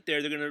left it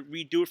there. They're going to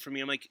redo it for me.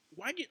 I'm like,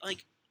 why did,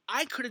 like,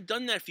 I could have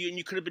done that for you, and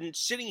you could have been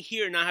sitting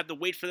here and not have to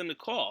wait for them to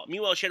call.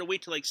 Meanwhile, she had to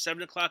wait till like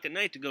 7 o'clock at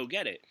night to go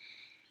get it.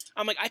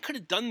 I'm like, I could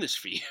have done this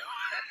for you.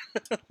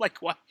 Like,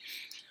 why?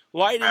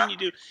 Why didn't you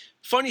do?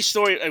 Funny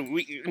story. I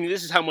mean,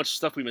 this is how much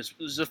stuff we missed.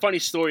 There's a funny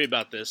story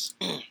about this.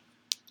 I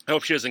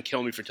hope she doesn't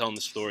kill me for telling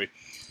the story.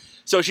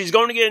 So she's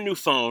going to get a new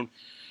phone,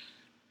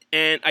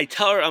 and I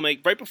tell her, I'm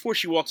like, right before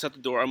she walks out the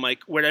door, I'm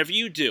like, whatever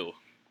you do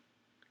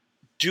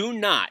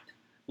not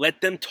let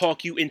them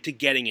talk you into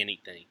getting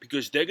anything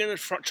because they're going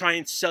to try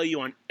and sell you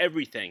on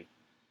everything.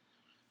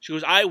 She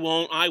goes, I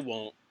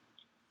won't.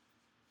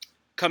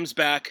 Comes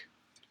back.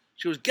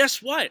 She goes,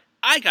 guess what?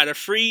 I got a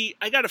free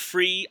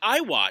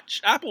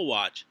iWatch, Apple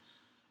Watch.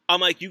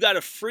 I'm like, you got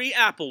a free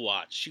Apple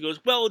Watch? She goes,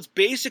 well, it's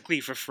basically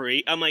for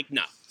free. I'm like,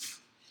 no.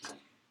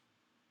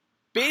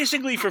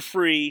 Basically for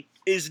free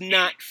is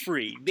not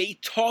free. They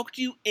talked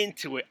you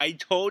into it. I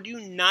told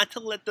you not to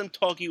let them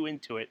talk you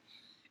into it,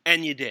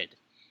 and you did.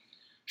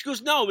 She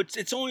goes, no,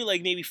 it's only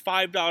like maybe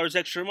 $5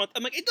 extra a month.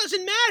 I'm like, it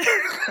doesn't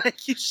matter.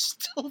 Like, you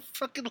still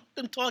fucking let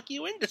them talk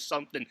you into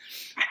something.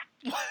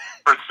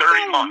 For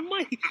 30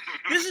 months.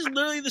 This is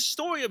literally the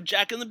story of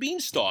Jack and the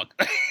Beanstalk.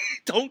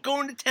 Don't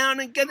go into town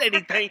and get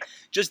anything.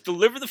 Just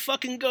deliver the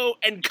fucking goat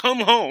and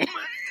come home.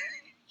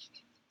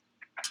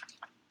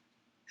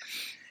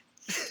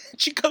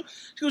 She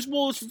goes,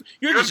 well,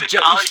 you're just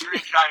jealous. You're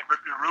trying to rip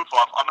your roof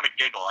off. I'm gonna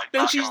giggle.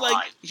 Then she's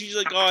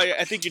like, oh,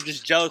 I think you're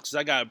just jealous because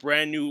I got a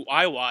brand new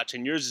iWatch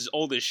and yours is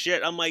old as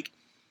shit. I'm like,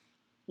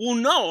 well,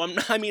 no, I'm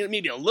not. I mean,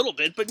 maybe a little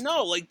bit, but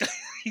no. Like,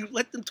 you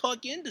let them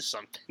talk you into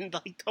something.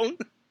 Like,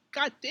 don't.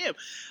 God damn.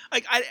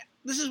 Like,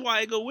 This is why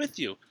I go with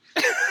you.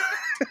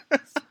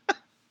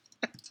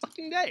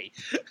 Fucking day.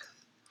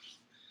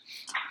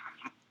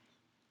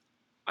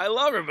 I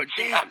love her, but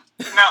damn.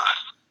 Now,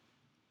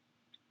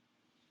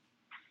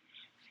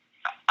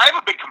 I have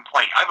a big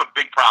complaint. I have a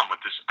big problem with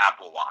this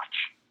Apple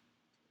Watch.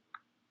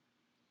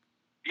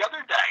 The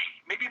other day,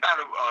 maybe about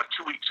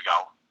 2 weeks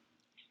ago,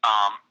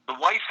 the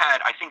wife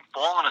had, I think,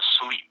 fallen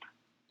asleep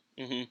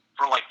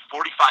for like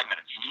 45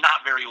 minutes.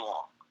 Not very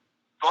long.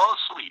 Fall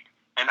asleep.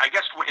 And I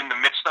guess in the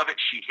midst of it,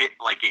 she hit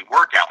like a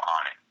workout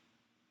on it.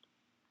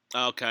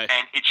 Okay.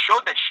 And it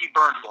showed that she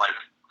burned like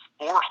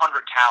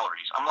 400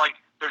 calories. I'm like,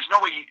 there's no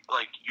way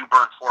you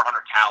burn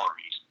 400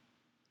 calories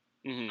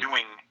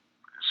doing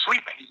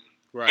sleeping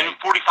in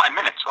 45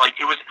 minutes. Like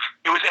it was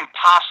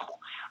impossible.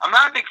 I'm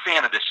not a big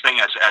fan of this thing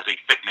as a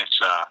fitness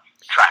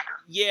tracker.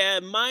 Yeah,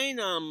 mine.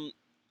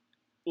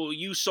 Well,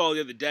 you saw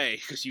the other day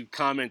because you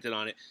commented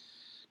on it.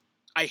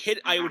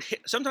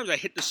 Sometimes I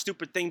hit the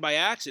stupid thing by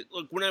accident.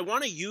 Look, when I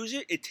want to use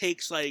it, it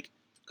takes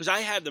because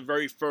I had the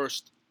very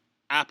first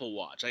Apple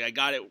Watch. Like I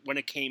got it when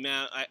it came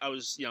out. I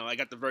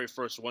got the very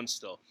first one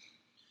still.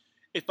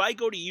 If I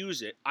go to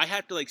use it, I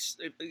have to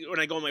when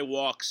I go on my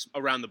walks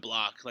around the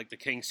block, like the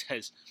King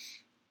says,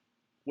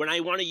 when I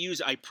want to use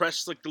it, I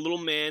press the little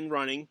man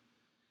running,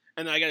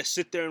 and then I got to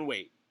sit there and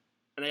wait.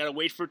 And I got to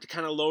wait for it to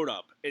kind of load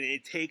up. And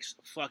it takes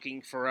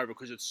fucking forever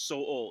because it's so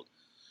old.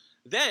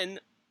 Then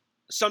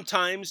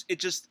sometimes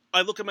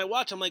I look at my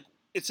watch, I'm like,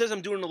 it says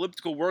I'm doing an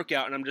elliptical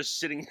workout and I'm just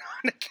sitting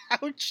on the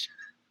couch.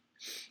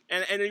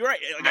 And you're right,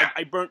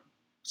 I burnt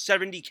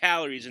 70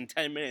 calories in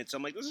 10 minutes.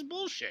 I'm like, this is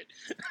bullshit.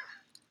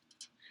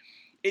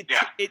 I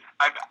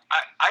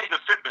had the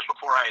Fitbit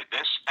before I had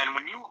this, and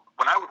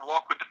when I would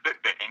walk with the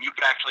Fitbit, and you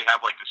could actually have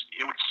this,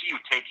 it would see you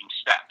taking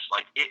steps.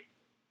 It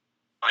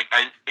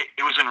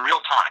was in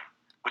real time.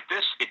 With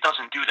this, it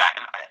doesn't do that,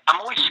 and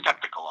I'm always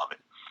skeptical of it.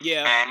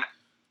 Yeah. And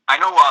I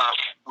know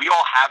we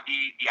all have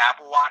the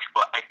Apple Watch,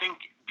 but I think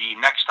the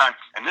next time,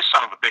 and this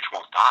son of a bitch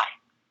won't die.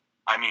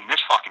 I mean,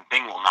 this fucking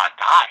thing will not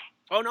die.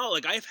 Oh no!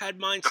 I've had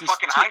mine since the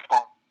fucking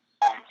iPhone.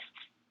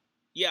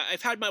 Yeah,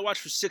 I've had my watch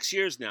for 6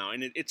 years now,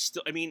 and it's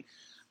still. I mean,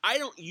 I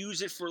don't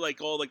use it for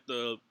all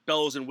the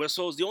bells and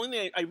whistles. The only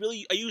thing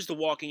I use the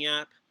walking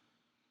app,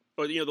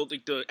 or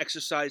the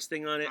exercise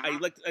thing on it. I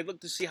look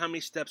to see how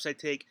many steps I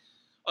take.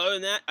 Other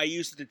than that, I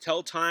use it to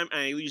tell time, and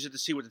I use it to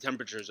see what the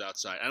temperature is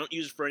outside. I don't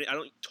use it for I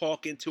don't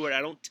talk into it.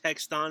 I don't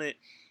text on it.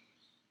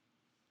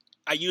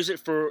 I use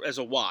it as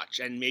a watch,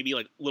 and maybe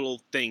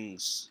little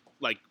things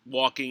like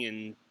walking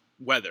and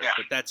weather,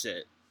 but that's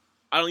it.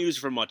 I don't use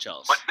it for much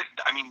else. But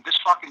this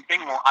fucking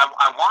thing. I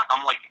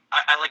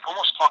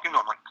almost talking to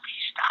him like,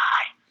 please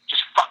die,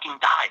 just fucking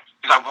die,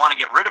 because I want to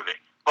get rid of it.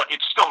 But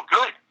it's still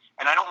good,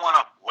 and I don't want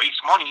to waste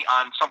money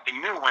on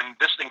something new when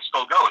this thing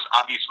still goes.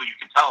 Obviously, you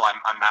can tell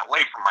I'm that way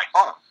from my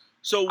phone.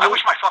 So I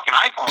wish my fucking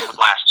iPhone would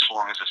last as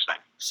long as this thing.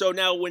 So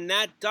now, when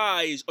that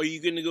dies, are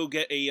you going to go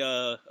get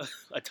a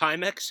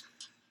Timex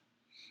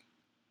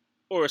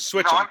or a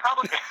Switch? No, I'm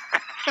probably.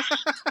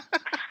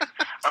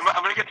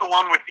 I'm going to get the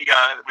one with the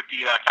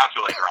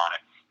calculator on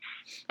it.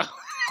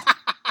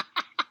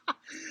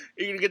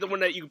 You're going to get the one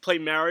that you can play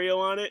Mario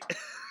on it?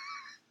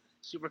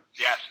 Super.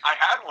 Yes, I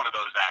had one of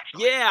those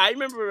actually. Yeah, I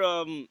remember.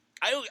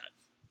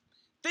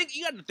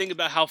 You got to think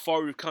about how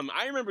far we've come.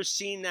 I remember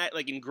seeing that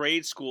in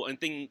grade school and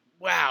thinking,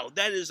 "Wow,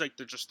 that is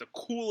just the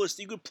coolest."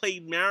 You could play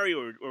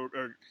Mario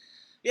or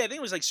I think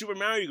it was Super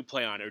Mario you could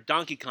play on it, or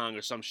Donkey Kong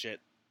or some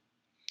shit.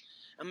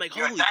 I'm like,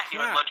 holy crap! You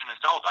had Legend of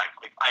Zelda.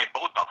 I had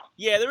both of them.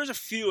 Yeah, there was a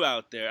few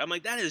out there. I'm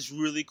like, that is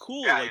really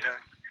cool. Yeah,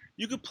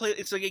 you could play.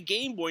 It's like a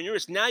Game Boy on your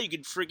wrist. Now you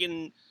could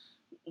freaking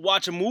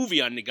watch a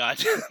movie on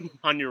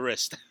on your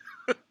wrist.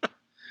 Yeah.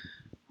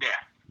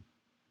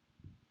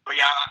 But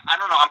yeah, I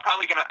don't know. I'm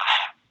probably gonna.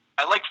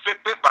 I like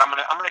Fitbit, but I'm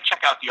gonna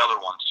check out the other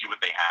ones, see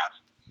what they have.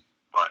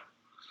 But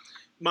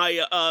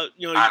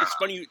it's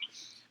funny.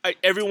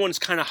 Everyone's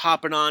kind of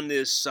hopping on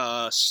this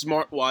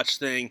smartwatch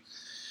thing.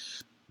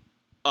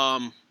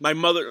 My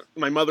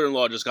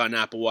mother-in-law just got an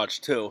Apple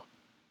Watch too,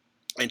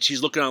 and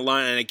she's looking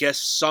online, and I guess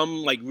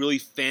some really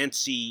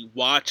fancy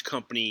watch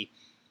company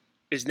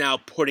is now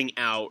putting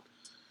out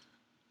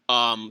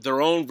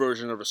their own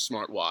version of a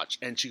smartwatch,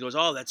 and she goes,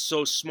 "Oh, that's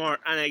so smart."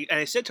 And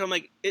I said to her,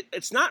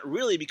 it's not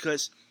really,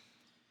 because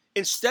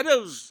instead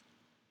of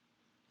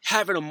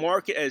having a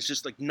market as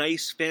just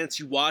nice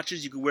fancy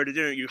watches you can wear to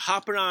dinner, you're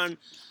hopping on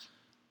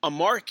a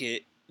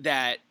market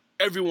that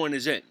everyone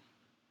is in.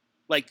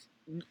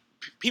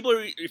 People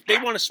if they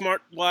want a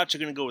smartwatch, they're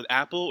going to go with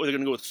Apple or they're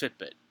going to go with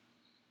Fitbit.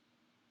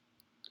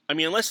 I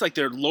mean, unless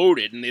they're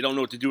loaded and they don't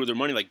know what to do with their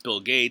money, like Bill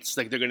Gates,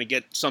 they're going to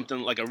get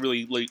something a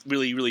really,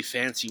 really, really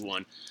fancy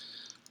one.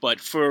 But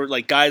for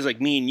guys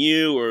like me and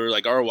you, or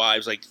our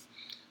wives,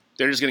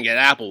 they're just going to get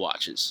Apple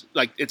Watches.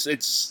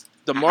 It's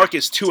the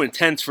market's too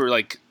intense for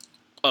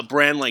a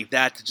brand like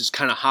that to just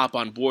kind of hop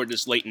on board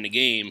this late in the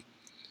game.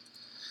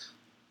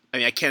 I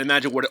mean, I can't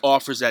imagine what it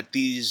offers that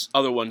these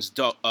other ones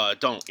don't.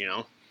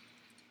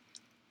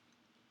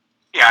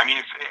 Yeah, I mean,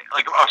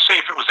 say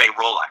if it was a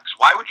Rolex,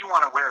 why would you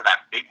want to wear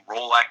that big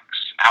Rolex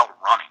out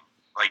running?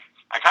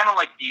 I kind of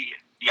like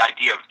the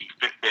idea of the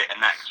Fitbit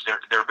and that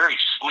they're very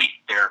sleek.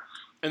 They're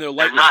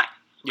lightweight. not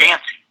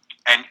fancy.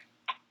 And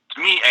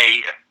to me,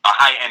 a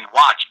high end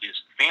watch is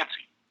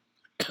fancy.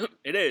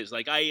 It is.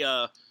 Like I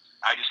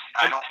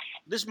don't.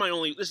 This is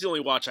the only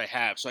watch I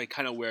have, so I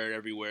kind of wear it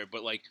everywhere.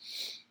 But like,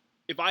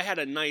 if I had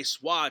a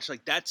nice watch,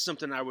 like that's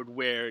something I would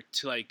wear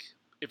to like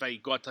if I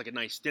go out to like a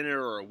nice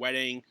dinner or a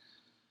wedding,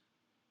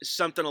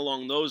 something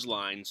along those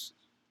lines.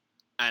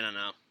 I don't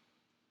know.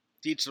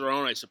 To each their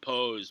own, I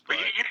suppose. But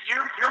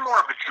you're more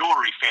of a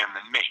jewelry fan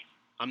than me.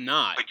 I'm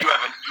not. Like you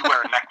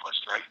wear a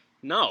necklace, right?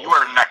 No. You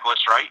wear a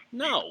necklace, right?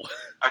 No.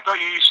 I thought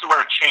you used to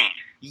wear a chain.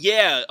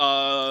 Yeah.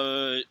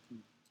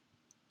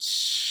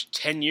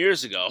 10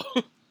 years ago.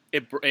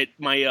 Okay.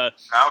 I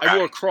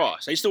wore a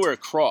cross. I used to wear a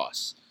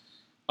cross.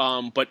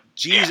 But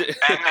Jesus,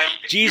 and then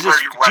Jesus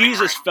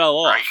ring, fell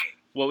off. right?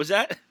 What was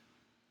that?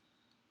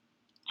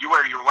 You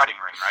wear your wedding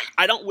ring, right?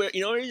 I don't wear.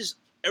 You know, it is.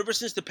 Ever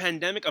since the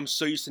pandemic, I'm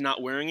so used to not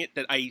wearing it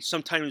that I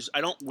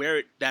don't wear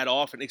it that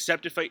often,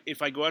 except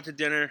if I go out to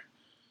dinner,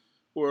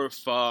 or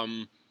if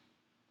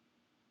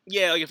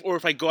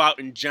if I go out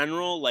in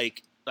general,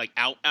 like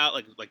out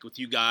like with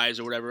you guys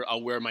or whatever,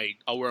 I'll wear my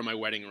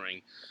wedding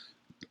ring.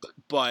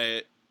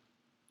 But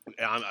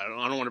I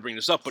don't want to bring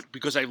this up, but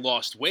because I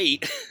lost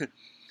weight,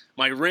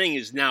 my ring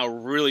is now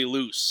really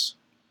loose.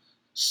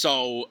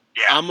 So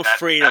I'm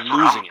afraid of losing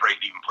it. I'm afraid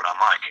to even put on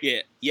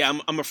mine. Yeah,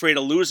 I'm afraid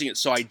of losing it,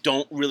 so I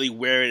don't really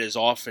wear it as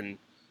often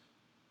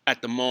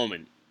at the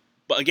moment.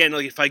 But again,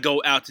 like if I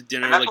go out to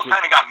dinner, and that's what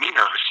kind of got me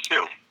nervous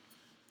too,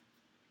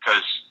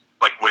 because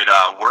like with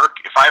work,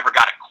 if I ever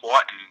got it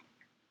caught, and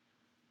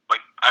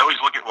like I always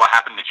look at what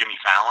happened to Jimmy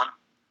Fallon,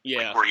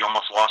 like, where he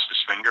almost lost his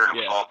finger and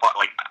it was all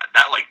like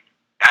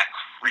that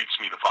freaks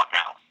me the fuck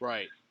out.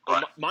 Right.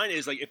 Well, mine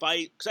is like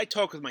because I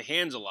talk with my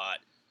hands a lot.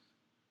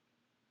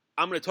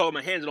 I'm going to talk with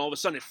my hands, and all of a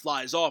sudden it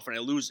flies off, and I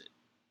lose it.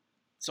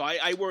 So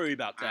I worry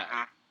about that.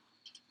 Mm-hmm.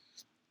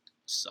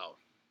 So.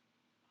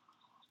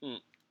 Or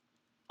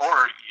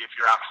if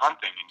you're out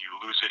hunting and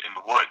you lose it in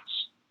the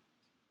woods.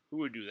 Who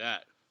would do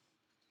that?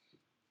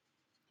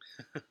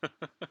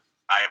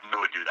 I have no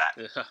one do that.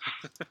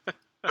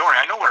 Don't worry,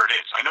 I know where it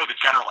is. I know the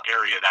general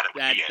area that it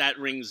would be in. That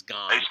ring's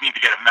gone. I just need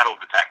to get a metal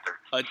detector.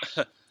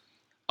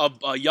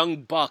 A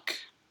young buck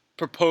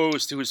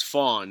proposed to his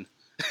fawn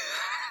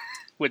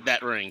with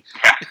that ring.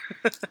 Yeah.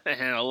 and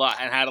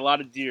had a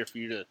lot of deer for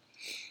you to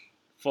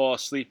fall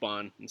asleep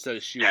on instead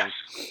of shooting. Yes.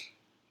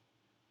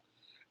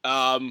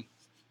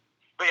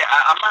 But yeah,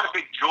 I'm not a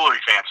big jewelry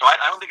fan, so I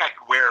don't think I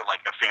could wear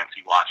like a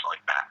fancy watch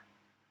like that.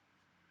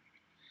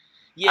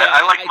 Yeah,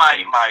 I like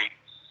my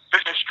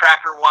fitness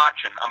tracker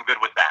watch, and I'm good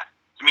with that.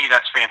 To me,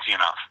 that's fancy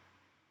enough.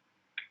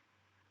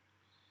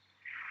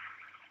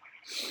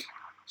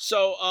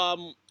 So,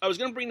 I was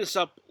gonna bring this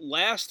up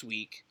last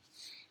week.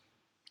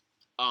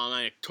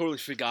 I totally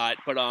forgot,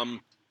 but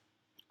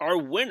our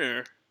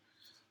winner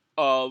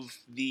of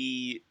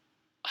the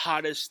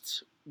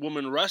hottest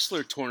woman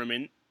wrestler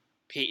tournament,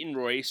 Peyton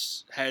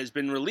Royce, has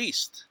been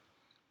released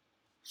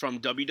from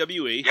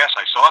WWE. Yes,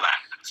 I saw that.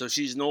 So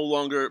she's no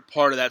longer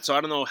part of that. So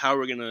I don't know how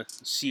we're gonna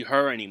see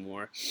her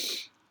anymore.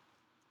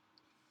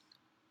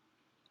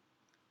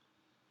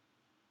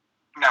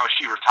 Now, is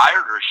she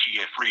retired or is she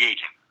a free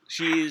agent?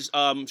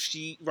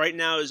 She right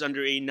now is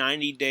under a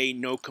 90-day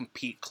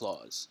no-compete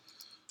clause.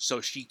 So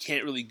she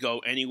can't really go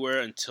anywhere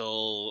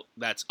until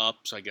that's up.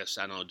 So I guess,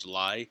 I don't know,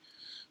 July.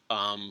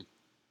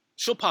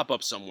 She'll pop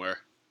up somewhere.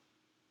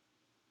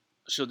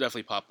 She'll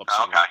definitely pop up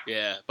somewhere. Okay.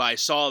 Yeah, but I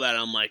saw that,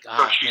 I'm like,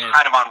 so she's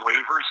kind of on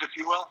waivers, if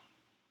you will?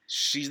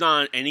 She's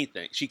not on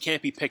anything. She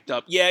can't be picked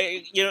up. Yeah,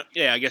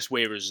 I guess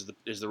waivers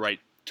is the right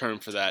term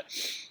for that.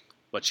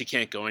 But she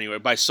can't go anywhere.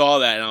 But I saw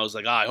that, and I was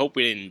like, I hope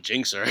we didn't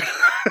jinx her.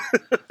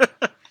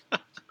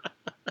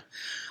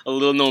 A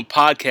little-known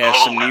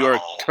podcast in New York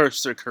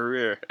cursed her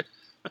career.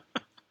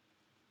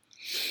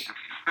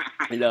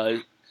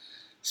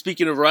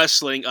 Speaking of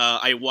wrestling,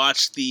 I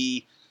watched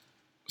the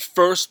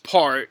first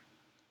part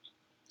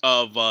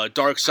of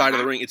Dark Side of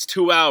the Ring. It's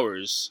 2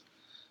 hours.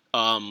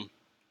 Well,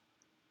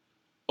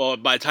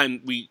 by the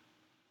time we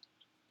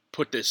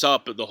put this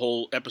up, the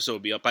whole episode will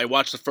be up. I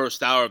watched the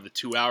first hour of the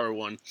 2-hour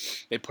one.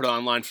 They put it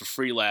online for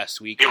free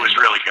last week. It was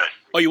really good.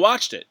 Oh, you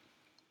watched it?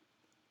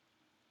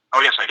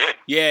 Oh, yes, I did.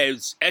 Yeah, it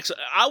was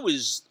excellent. I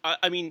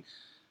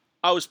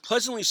was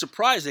pleasantly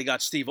surprised they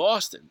got Steve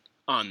Austin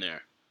on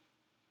there.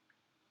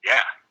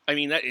 Yeah.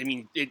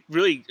 It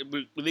really,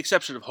 with the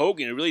exception of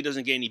Hogan, it really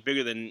doesn't get any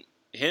bigger than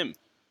him.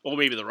 Or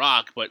maybe The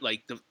Rock, but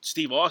like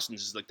Steve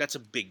Austin's is like, that's a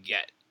big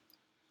get.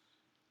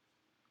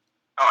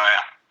 Oh,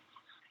 yeah.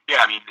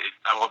 Yeah,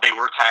 they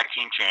were tag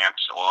team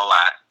champs, all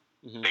that.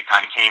 Mm-hmm. They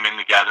kind of came in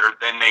together.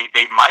 Then they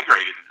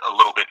migrated a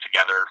little bit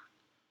together,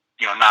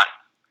 not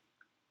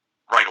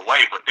right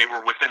away, but they were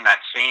within that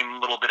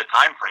same little bit of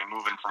time frame,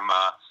 moving from,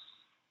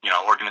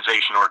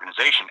 organization to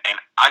organization. And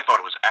I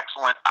thought it was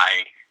excellent.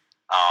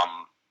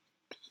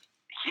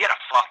 He had a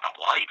fucked up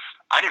life.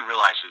 I didn't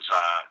realize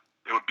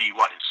it would be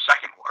his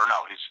second, or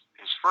no,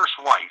 his first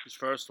wife. His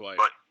first wife.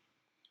 But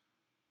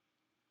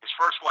his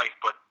first wife,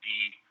 but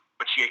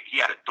he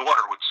had a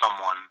daughter with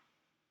someone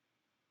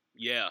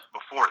Yeah.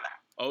 before that.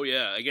 Oh,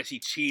 yeah. I guess he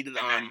cheated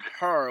And on then-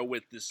 her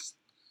with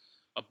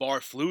a bar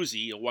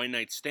floozy, a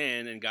one-night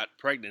stand, and got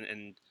pregnant.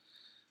 And,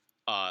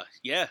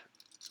 yeah.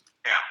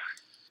 Yeah.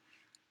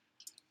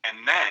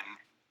 And then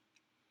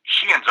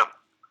she ends up,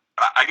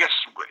 I guess,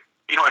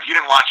 you know, if you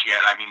didn't watch it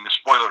yet, I mean, the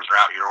spoilers are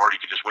out here, or you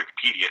could just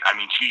Wikipedia it. I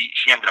mean, she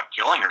ended up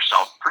killing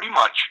herself pretty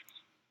much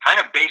kind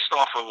of based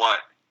off of what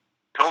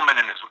Pillman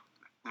and his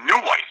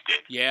new wife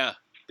did. Yeah.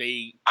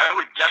 I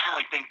would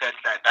definitely think that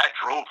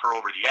drove her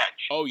over the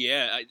edge. Oh,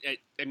 yeah.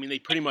 I mean, they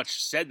pretty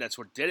much said that's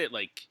what did it.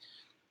 Like,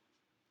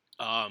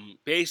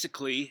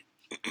 basically,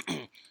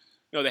 you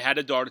know, they had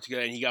a daughter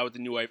together, and he got with the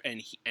new wife,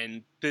 and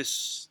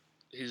his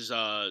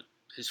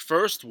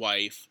first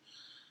wife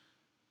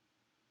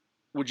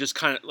would just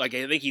kind of, like,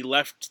 I think he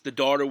left the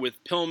daughter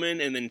with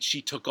Pillman, and then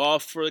she took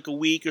off for like a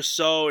week or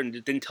so, and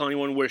didn't tell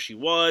anyone where she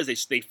was. They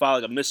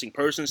filed like a missing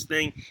persons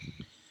thing,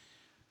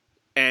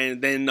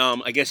 and then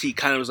I guess he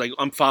kind of was like,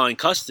 I'm filing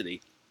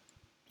custody.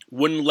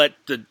 Wouldn't let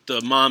the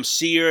mom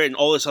see her and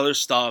all this other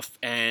stuff,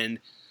 and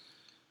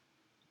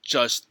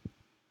just,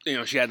 you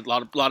know, she had a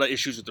lot of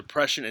issues with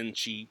depression, and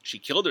she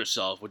killed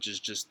herself, which is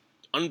just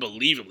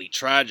unbelievably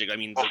tragic. I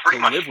mean, Well, to pretty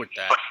much, live with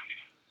that.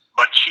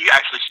 But she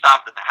actually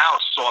stopped at the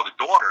house, saw the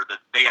daughter, that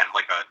they had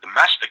like a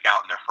domestic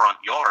out in their front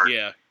yard.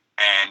 Yeah.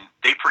 And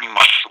they pretty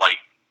much like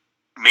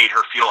made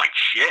her feel like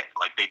shit.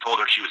 Like they told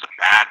her she was a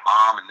bad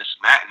mom and this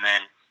and that. And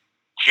then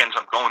she ends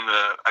up going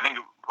to, I think,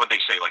 what they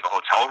say, like a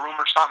hotel room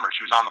or something, or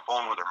she was on the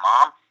phone with her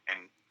mom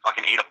and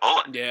fucking ate a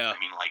bullet. Yeah. I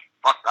mean, like,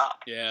 fucked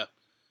up. Yeah.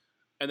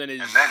 And then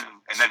And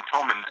then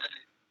Pillman,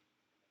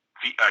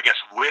 I guess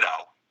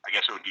widow. I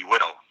guess it would be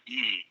widow.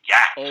 He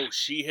gasped. Oh,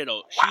 she hit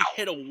a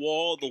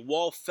wall. The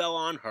wall fell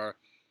on her,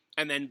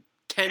 and then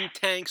 10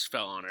 tanks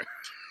fell on her.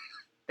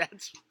 Yeah.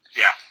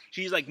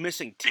 She's like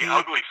missing teeth. The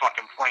ugly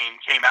fucking plane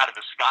came out of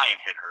the sky and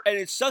hit her. And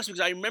it sucks because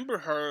I remember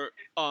her.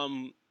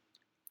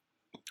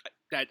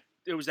 That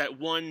there was that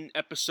one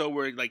episode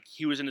where like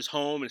he was in his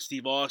home and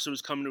Steve Austin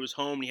was coming to his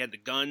home and he had the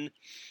gun,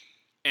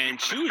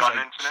 and she was gun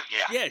like, incident?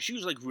 Yeah. she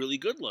was like really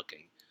good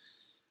looking.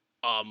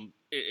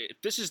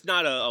 If this is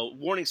not a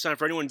warning sign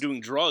for anyone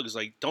doing drugs,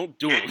 like don't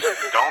do them.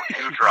 Don't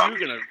do drugs.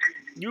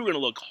 You're gonna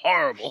look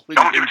horrible in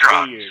Don't do 20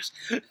 drugs. years.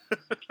 And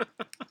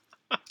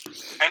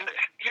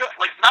you know,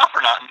 like not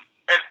for nothing.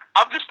 And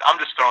I'm just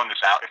throwing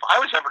this out. If I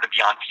was ever to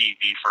be on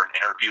TV for an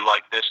interview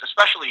like this,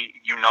 especially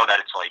you know that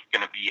it's like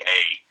going to be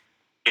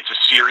it's a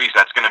series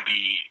that's going to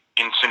be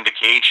in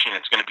syndication.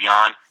 It's going to be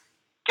on.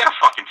 Get a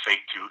fucking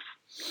fake tooth.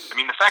 I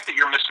mean, the fact that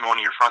you're missing one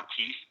of your front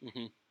teeth.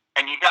 Mm-hmm.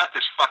 And you got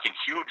this fucking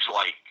huge,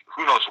 like,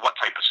 who knows what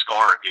type of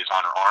scar it is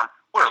on her arm.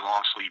 Wear a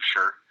long sleeve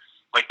shirt.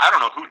 Like, I don't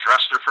know who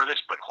dressed her for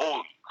this, but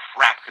holy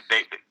crap,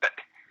 they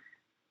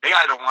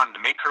either wanted to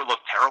make her look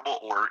terrible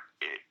or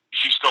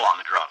she's still on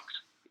the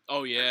drugs.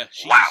 Oh yeah,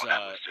 she's Wow,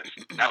 that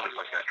was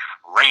like a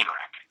train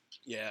wreck.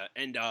 Yeah,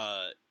 and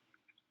how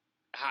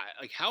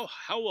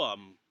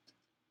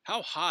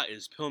hot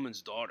is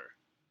Pillman's daughter?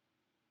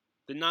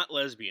 The not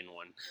lesbian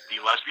one. The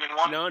lesbian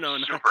one? No.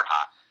 Super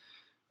hot.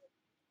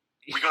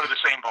 We go to the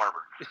same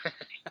barber.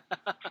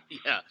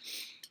 Yeah,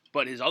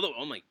 but his other,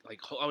 oh my, like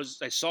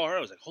I saw her,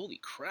 I was like, holy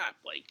crap,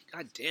 like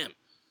goddamn.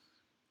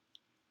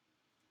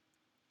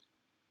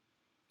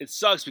 It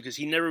sucks because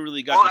he never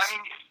really got. Well, this, I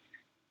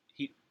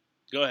mean,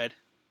 go ahead.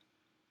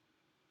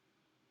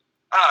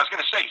 I was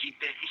gonna say he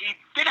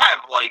did have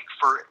like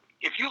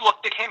if you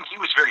looked at him, he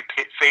was very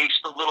pit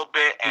faced a little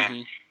bit,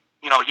 and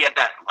you know he had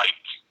that like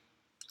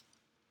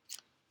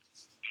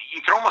you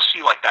could almost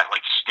see like that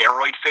like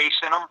steroid face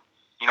in him.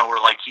 You know,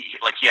 where like he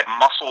had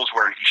muscles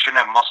where he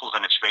shouldn't have muscles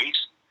in his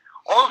face.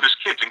 All of his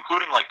kids,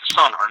 including like the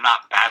son, are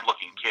not bad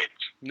looking kids.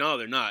 No,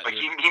 they're not. Like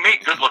he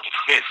made good looking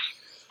kids,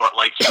 but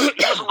like he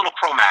was a little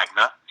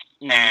Cro-Magna,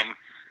 and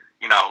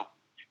you know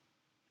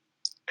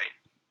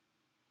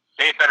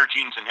they had better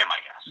genes than him, I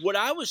guess. What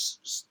I was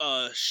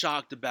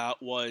shocked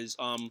about was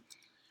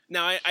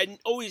now I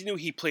always knew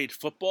he played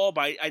football,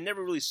 but I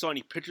never really saw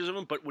any pictures of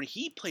him. But when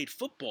he played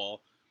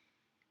football,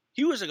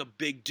 he was like a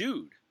big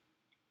dude.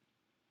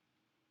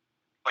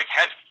 Like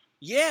heavy.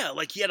 Yeah,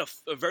 like he had a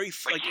very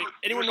like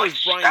anyone was,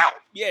 knows like, Brian. stout.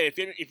 Yeah,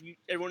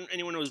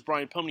 anyone knows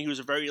Brian Pillman, he was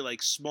a very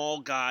like small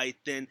guy,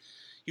 thin.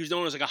 He was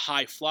known as like a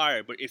high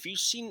flyer. But if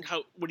you've seen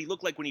what he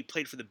looked like when he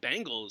played for the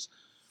Bengals,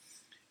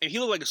 and he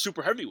looked like a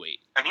super heavyweight.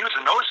 And he was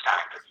a nose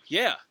tackle.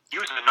 Yeah. He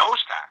was a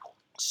nose tackle.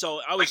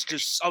 So I was you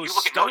look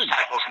stunned. at nose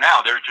tackles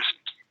now; they're just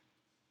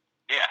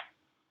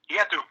He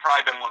had to have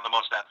probably been one of the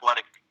most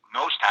athletic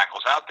nose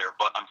tackles out there.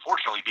 But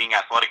unfortunately, being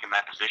athletic in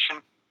that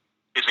position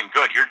isn't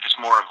good. You're just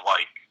more of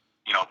like,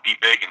 you know, be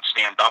big and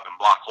stand up and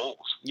block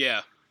holes.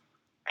 Yeah.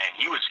 And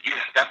he was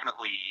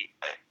definitely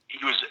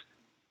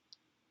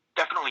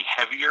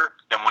heavier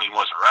than when he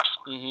was a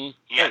wrestler. Mm-hmm.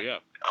 He had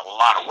a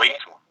lot of weight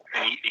to him,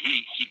 and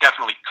he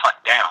definitely cut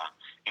down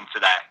into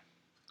that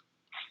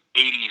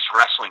 80s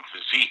wrestling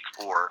physique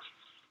for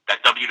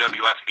that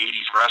WWF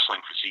 80s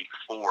wrestling physique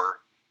for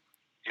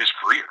his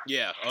career.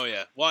 Yeah. Oh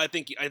yeah. Well, I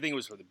think it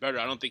was for the better.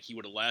 I don't think he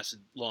would have lasted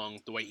long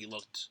the way he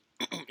looked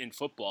in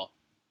football.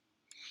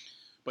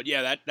 But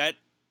yeah, that Well,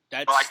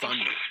 I think stunned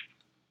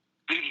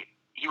me.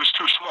 he was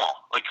too small.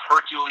 Like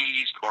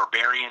Hercules, the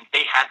Barbarian,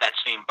 they had that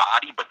same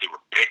body, but they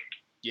were big.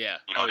 Yeah.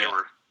 You know, they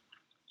were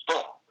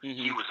full.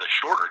 Mm-hmm. He was a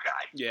shorter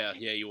guy. Yeah,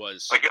 he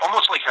was. Like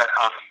almost like a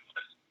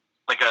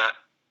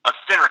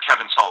thinner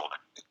Kevin Sullivan.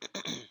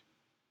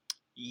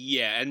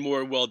 Yeah, and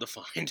more well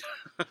defined.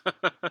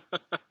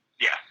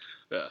 Yeah.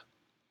 Yeah.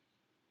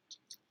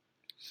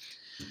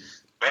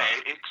 But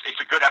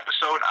it's a good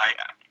episode.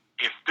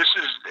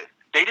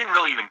 They didn't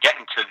really even get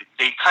into.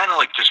 They kind of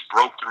like just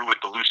broke through with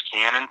the loose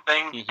cannon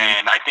thing,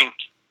 and I think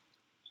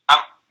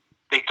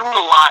they threw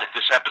a lot at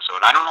this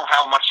episode. I don't know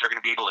how much they're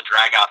going to be able to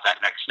drag out that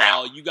next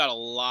Well, hour. you got a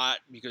lot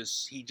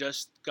because he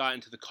just got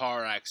into the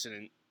car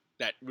accident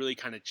that really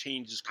kind of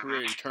changed his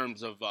career in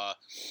terms of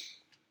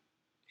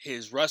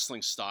his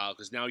wrestling style.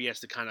 Because now he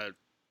has to kind of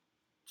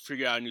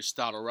figure out a new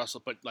style to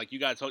wrestle. But like you're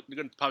going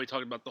to probably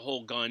talk about the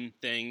whole gun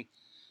thing,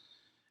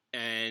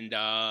 and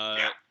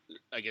I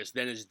guess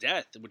then his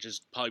death, which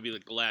is probably be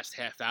like the last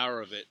half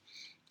hour of it.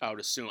 I would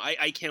assume.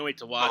 I can't wait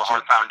to watch the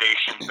Heart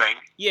Foundation thing.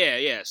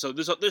 Yeah. So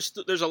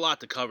there's a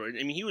lot to cover. I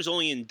mean, he was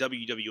only in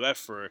WWF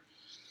for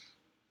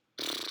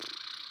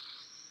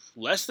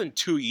less than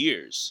 2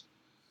 years,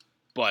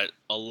 but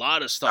a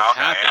lot of stuff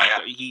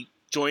happened. Yeah. He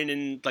joined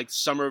in like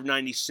summer of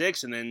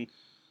 '96, and then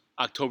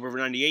October of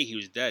 '98 he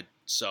was dead.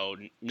 So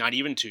not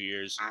even 2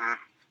 years. Mm-hmm.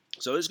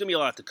 So there's gonna be a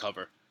lot to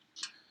cover.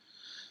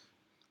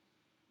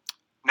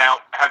 Now,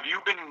 have you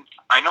been?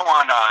 I know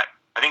on I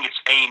think it's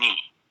A&E.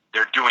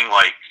 They're doing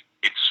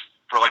it's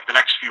for the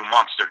next few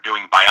months. They're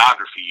doing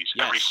biographies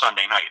every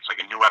Sunday night. It's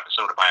like a new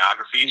episode of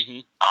biographies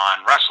on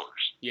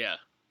wrestlers. Yeah.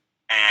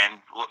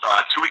 And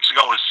 2 weeks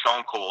ago was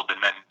Stone Cold,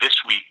 and then this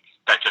week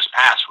that just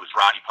passed was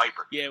Roddy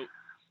Piper. Yeah.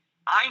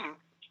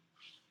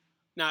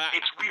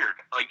 It's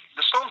weird. Like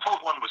the Stone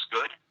Cold one was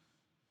good,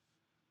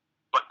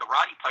 but the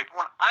Roddy Piper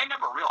one, I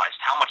never realized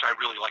how much I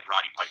really like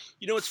Roddy Piper.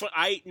 You know what's fun?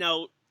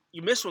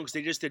 You missed one because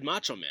they just did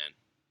Macho Man.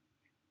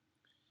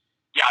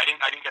 Yeah, I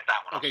didn't get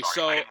that one. Okay, I'm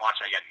sorry. I didn't watch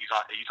that yet. He's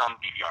on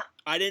DVR.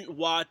 I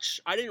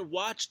didn't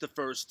watch the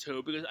first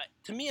two because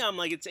to me I'm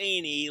like it's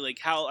A&E.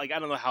 I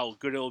don't know how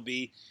good it'll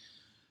be,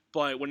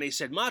 but when they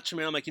said Macho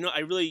Man, I'm like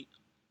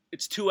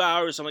it's 2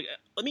 hours. I'm like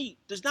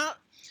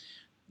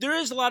there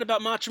is a lot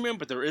about Macho Man,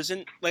 but there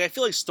isn't. Like I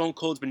feel like Stone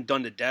Cold's been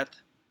done to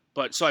death,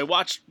 but so I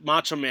watched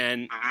Macho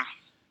Man.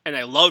 And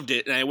I loved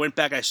it, and I went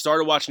back. I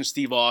started watching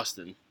Steve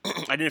Austin.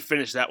 I didn't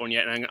finish that one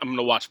yet, and I'm going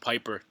to watch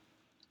Piper.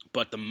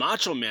 But the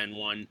Macho Man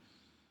one,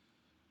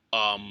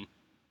 I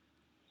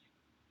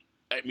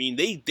mean,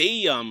 they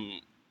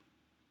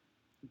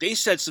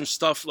said some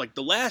stuff like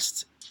the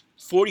last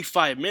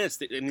 45 minutes.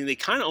 They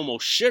kind of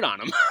almost shit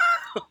on him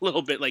a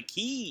little bit. Like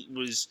he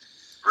was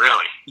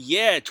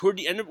really, toward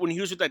the end of when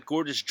he was with that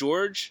Gorgeous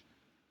George,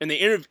 and they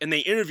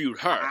interviewed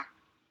her.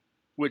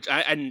 Which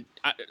I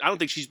don't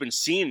think she's been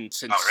seen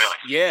since. Oh, really?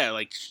 Yeah,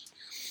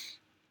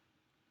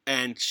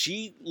 and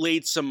she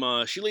laid some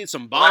bombs that's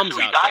who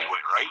he out died there. with,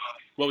 right?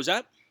 What was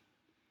that?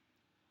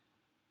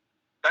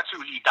 That's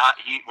who he died.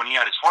 When he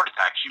had his heart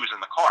attack, she was in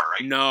the car,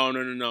 right?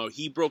 No.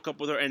 He broke up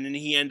with her, and then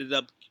he ended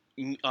up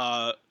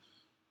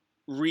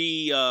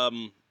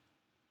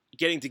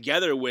getting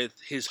together with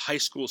his high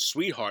school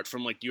sweetheart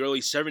from the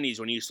early '70s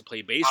when he used to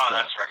play baseball. Oh,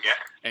 that's right. Yeah.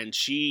 And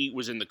she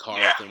was in the car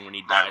with him when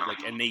he died.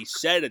 And they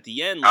said at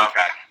the end,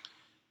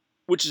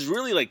 which is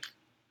really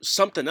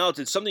something else.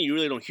 It's something you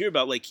really don't hear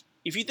about.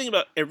 If you think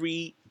about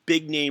every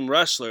big name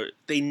wrestler,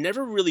 they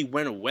never really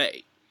went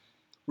away.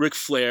 Ric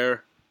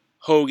Flair,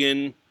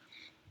 Hogan.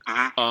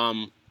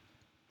 I'll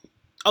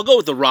go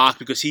with The Rock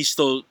because he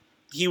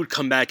would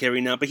come back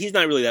every now, but he's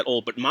not really that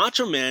old. But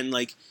Macho Man,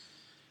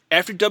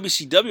 after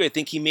WCW, I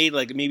think he made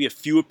maybe a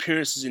few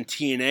appearances in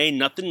TNA,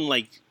 nothing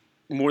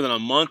more than a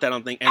month, I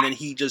don't think, and then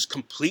he just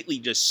completely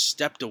just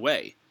stepped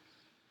away.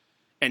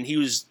 And he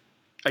was,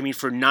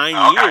 for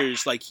 9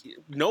 years,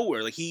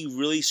 nowhere. He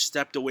really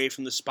stepped away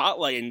from the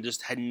spotlight and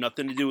just had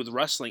nothing to do with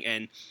wrestling.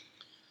 And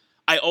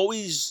I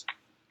always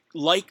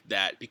liked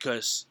that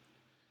because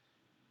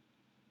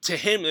to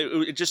him,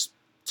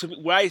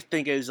 what I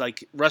think is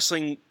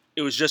wrestling,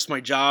 it was just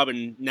my job,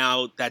 and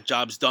now that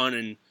job's done,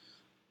 and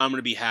I'm going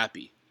to be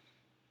happy.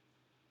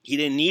 He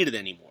didn't need it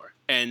anymore.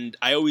 And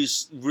I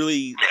always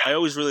really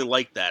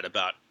liked that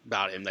about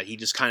him, that he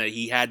just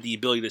he had the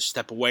ability to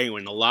step away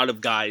when a lot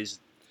of guys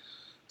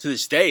to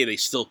this day, they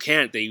still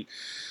can't. They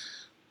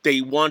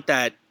want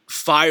that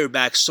fire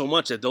back so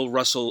much that they'll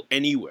wrestle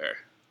anywhere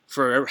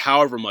for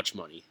however much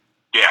money.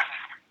 Yeah.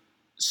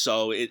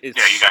 So it's you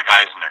got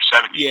guys in their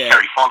 70s. Yeah.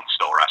 Terry Funk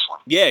still wrestling.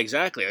 Yeah,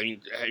 exactly. I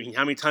mean,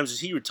 how many times is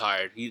he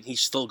retired?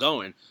 He's still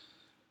going.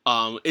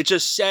 It's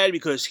just sad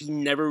because he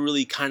never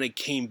really kind of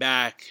came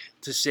back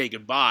to say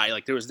goodbye.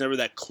 There was never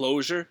that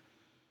closure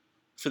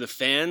for the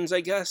fans,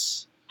 I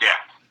guess. Yeah.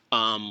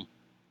 And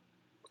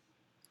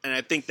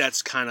I think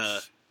that's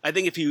I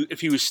think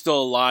if he was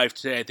still alive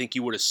today, I think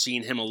you would have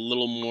seen him a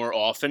little more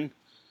often.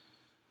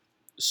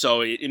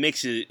 So it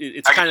makes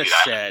it's kind of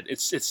sad.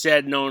 It's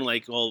sad knowing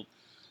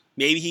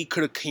maybe he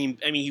could have came.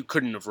 I mean, he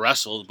couldn't have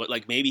wrestled, but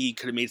like maybe he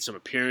could have made some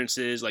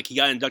appearances. Like he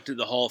got inducted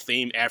to the Hall of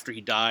Fame after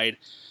he died.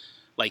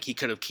 Like he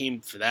could have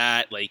came for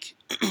that. Like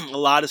a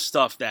lot of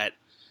stuff that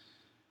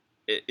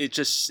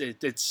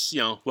it's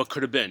what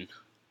could have been.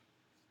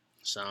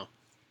 So.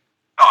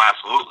 Oh,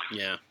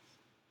 absolutely. Yeah.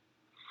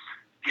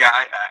 Yeah,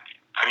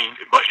 I mean,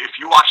 but if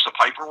you watch the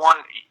Piper one,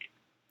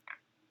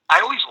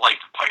 I always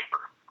liked Piper.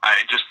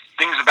 Just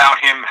things about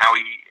him, how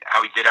he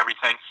did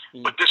everything.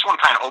 Mm. But this one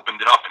kind of opened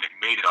it up, and it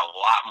made it a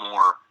lot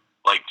more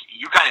like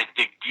you kind of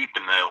dig deep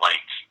into like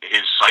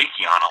his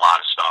psyche on a lot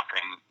of stuff,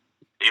 and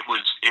it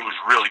was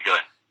really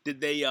good.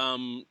 Did they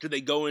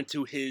go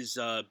into his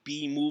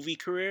B movie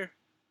career?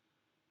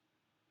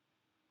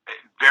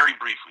 Very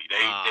briefly,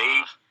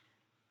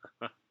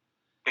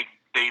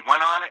 they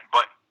went on it,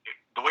 but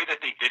the way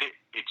that they did it,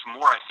 it's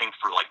more I think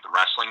for like the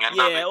wrestling end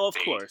of it. Yeah, well, of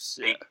course.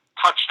 They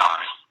touched on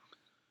it.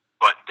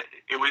 But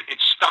it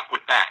stuck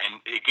with that,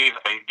 and it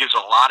gives a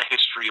lot of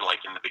history,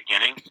 like in the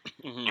beginning,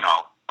 Mm-hmm.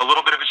 A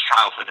little bit of his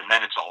childhood, and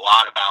then it's a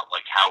lot about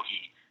like how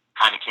he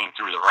kind of came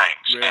through the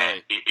ranks, Right.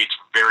 and it's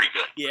very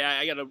good. Yeah,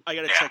 I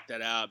gotta check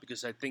that out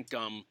because I think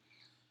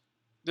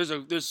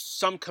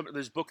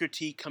there's Booker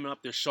T coming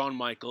up, there's Shawn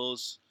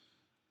Michaels,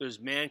 there's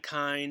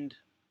Mankind,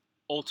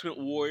 Ultimate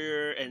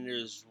Warrior, and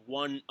there's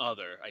one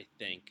other. I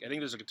think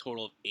there's like a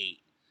total of 8.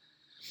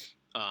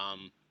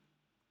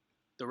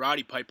 The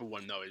Roddy Piper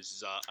one though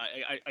is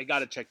I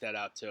gotta check that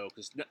out too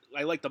because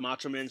I like the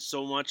Macho Man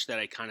so much that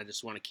I kind of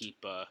just want to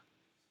keep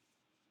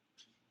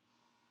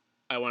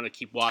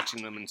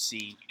watching them and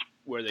see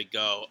where they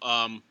go.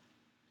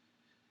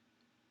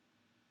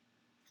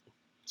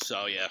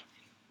 So yeah.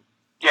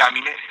 Yeah, I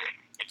mean,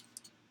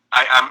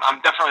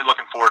 I'm definitely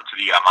looking forward to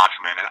the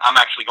Macho Man, and I'm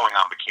actually going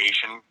on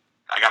vacation.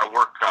 I got to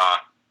work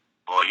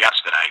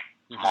yesterday,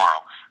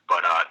 tomorrow,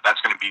 but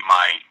that's gonna be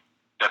my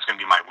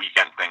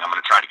weekend thing. I'm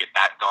gonna try to get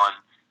that done.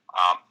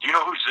 Do you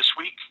know who's this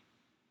week?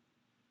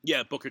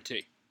 Yeah, Booker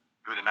T.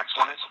 Who the next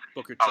one is?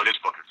 Booker T. Oh, it is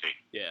Booker T.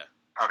 Yeah.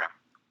 Okay.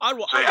 I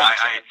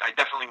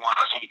definitely want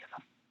to see.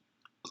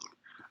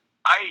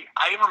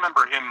 I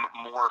remember him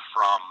more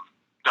from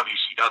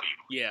WCW.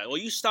 Yeah. Well,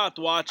 you stopped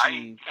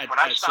watching when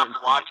I stopped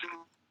watching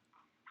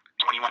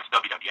when he went to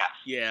WWF.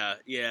 Yeah.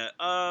 Yeah.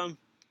 I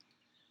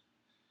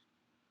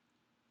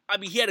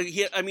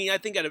mean, I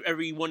think out of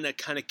everyone that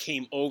kind of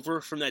came over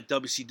from that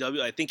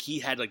WCW, I think he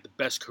had like the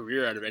best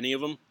career out of any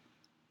of them.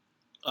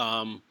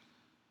 Oh,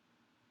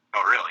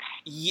 really?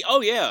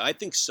 Yeah, I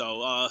think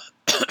so.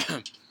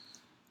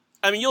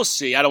 I mean, you'll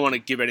see. I don't want to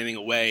give anything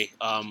away.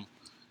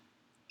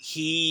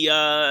 He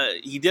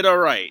did all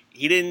right.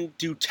 He didn't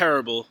do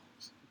terrible,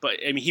 but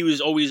I mean, he was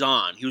always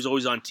on. He was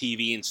always on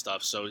TV and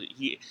stuff. So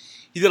he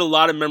did a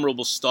lot of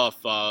memorable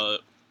stuff. I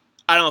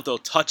don't know if they'll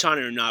touch on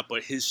it or not,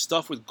 but his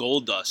stuff with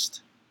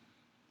Goldust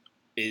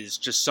is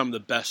just some of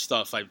the best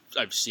stuff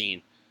I've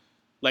seen.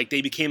 Like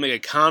they became like a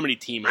comedy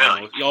team.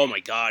 Really? Oh my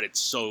god, it's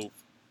so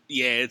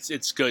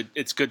it's good.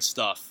 It's good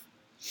stuff.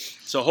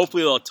 So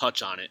hopefully they'll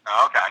touch on it.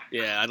 Oh, okay.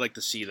 Yeah, I'd like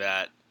to see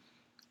that.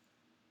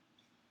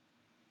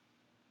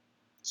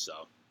 So.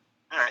 All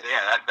right.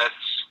 Yeah, that's.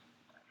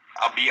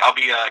 I'll be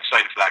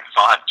excited for that because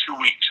I'll have 2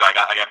 weeks. I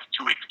got a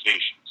 2-week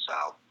vacation.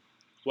 So.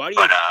 Why do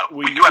you? But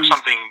we do have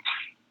something.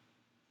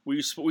 Were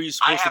you supposed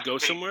to go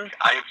somewhere?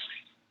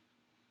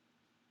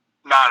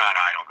 No, I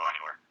don't go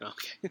anywhere.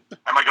 Okay.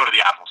 I might go to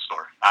the Apple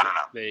store. I don't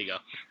know. There you go.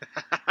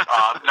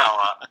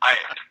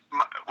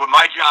 With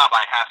my job,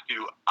 I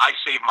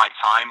save my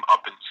time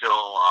up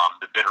until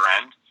the bitter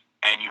end,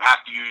 and you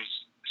have to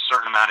use a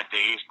certain amount of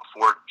days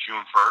before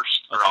June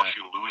 1st, or else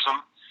you lose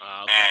them.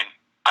 Okay. And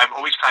I've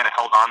always kind of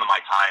held on to my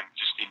time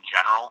just in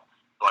general,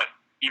 but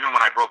even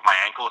when I broke my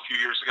ankle a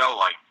few years ago,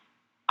 like,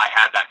 I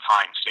had that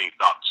time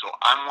saved up. So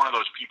I'm one of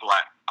those people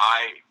that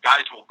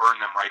guys will burn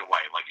them right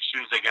away. Like, as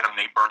soon as they get them,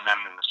 they burn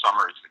them in the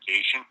summer. It's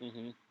vacation.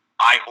 Mm-hmm.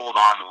 I hold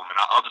on to them, and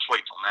I'll just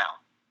wait till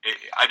now.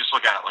 I just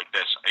look at it like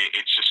this.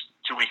 It's just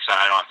 2 weeks that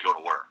I don't have to go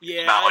to work.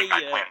 Yeah, it's not like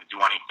I plan to do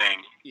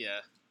anything.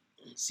 Yeah.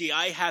 See,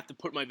 I have to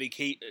put my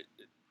vacation.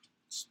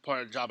 It's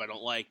part of the job I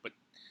don't like, but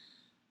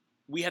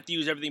we have to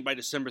use everything by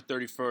December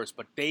 31st.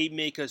 But they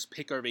make us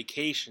pick our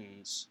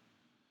vacations,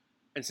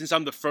 and since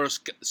I'm the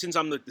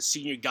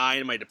senior guy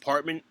in my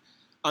department,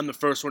 I'm the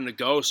first one to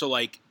go. So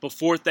like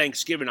before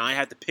Thanksgiving, I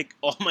have to pick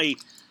all my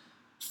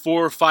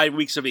 4 or 5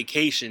 weeks of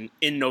vacation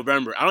in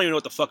November. I don't even know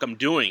what the fuck I'm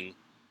doing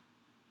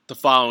the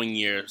following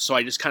year, so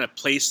I just kind of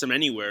place them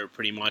anywhere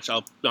pretty much.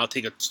 I'll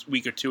take a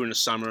week or two in the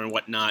summer and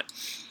whatnot.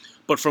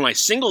 But for my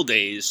single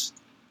days,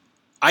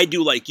 I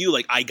do like you.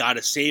 Like I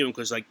gotta save them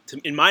because, like,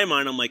 in my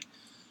mind, I'm like,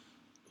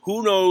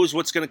 who knows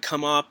what's gonna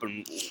come up,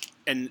 and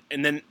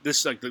then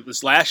this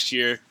last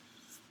year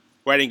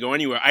where I didn't go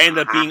anywhere, I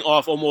ended up being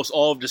off almost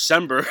all of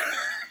December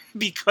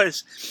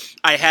because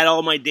I had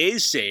all my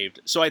days saved.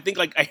 So I think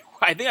I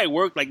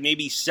worked like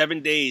maybe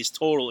 7 days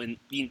total in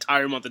the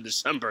entire month of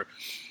December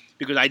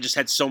because I just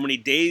had so many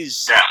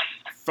days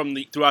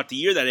throughout the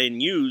year that I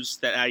didn't use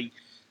that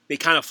they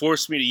kind of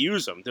forced me to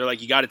use them. They're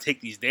like, you got to take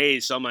these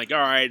days. So I'm like, all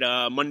right,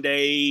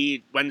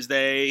 Monday,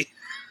 Wednesday,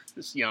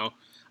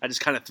 I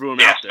just kind of threw him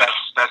Yes, out there.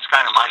 that's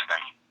kind of my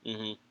thing.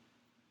 Mm-hmm.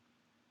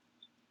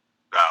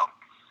 So,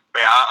 but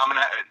yeah, I'm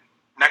gonna.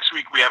 Next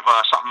week we have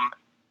something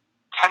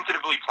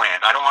tentatively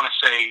planned. I don't want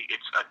to say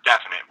it's a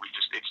definite.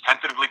 It's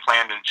tentatively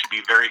planned and it should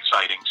be very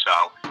exciting.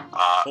 So,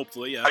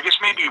 Hopefully, yeah. I guess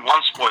maybe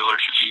one spoiler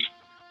should be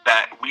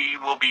that we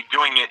will be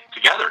doing it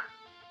together.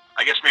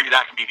 I guess maybe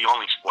that can be the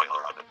only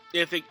spoiler of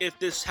it. If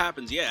this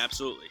happens, yeah,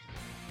 absolutely.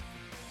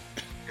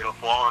 It'll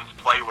fall into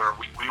play where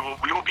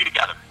we will be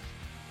together.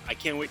 I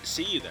can't wait to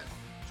see you then.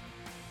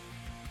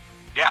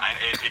 Yeah,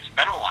 it's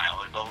been a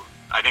while.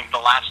 I think the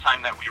last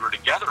time that we were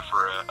together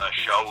for a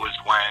show was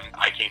when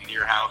I came to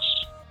your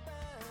house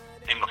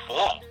in the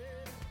fall.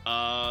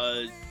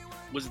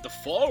 Was it the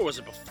fall or was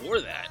it before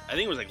that? I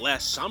think it was like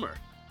last summer.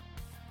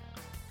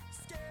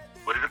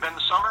 Would it have been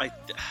the summer?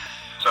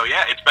 So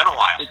yeah, it's been a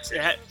while.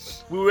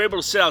 We were able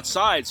to sit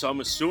outside, so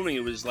I'm assuming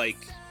it was like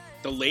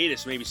the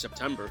latest, maybe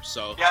September.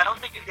 So yeah, I don't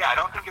think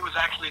it was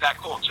actually that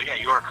cold. So yeah,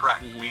 you are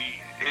correct.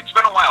 Mm-hmm. It's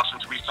been a while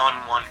since we've done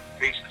one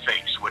face to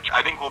face, which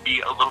I think will be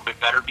a little bit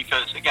better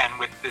because again,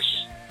 with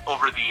this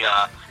over the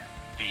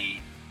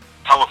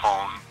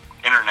telephone,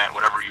 internet,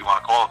 whatever you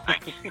want to call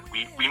it, thing,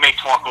 we may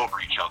talk over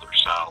each other.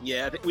 So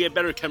yeah, I think we have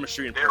better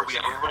chemistry in there.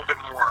 person. We have a little bit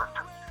more.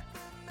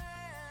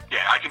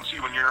 Yeah, I can see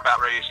when you're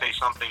about ready to say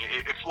something,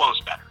 it flows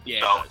better.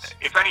 Yeah, so, it does.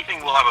 if anything,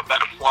 we'll have a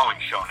better flowing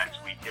show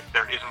next week if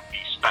there isn't the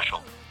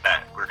special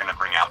that we're going to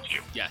bring out to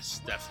you.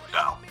 Yes,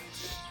 definitely.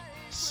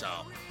 So.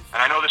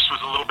 And I know this was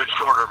a little bit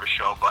shorter of a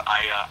show, but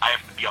I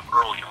have to be up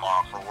early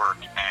tomorrow for work,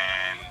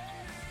 and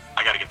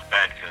I got to get to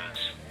bed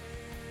because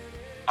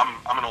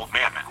I'm an old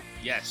man now.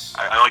 Yes.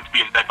 I like to be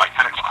in bed by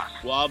 10 o'clock.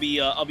 Well,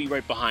 I'll be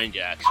right behind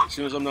you. Actually, as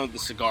soon as I'm done with the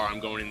cigar, I'm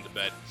going into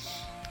bed.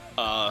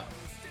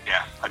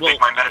 Yeah, I take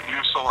my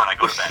Metamucil and I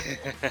go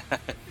to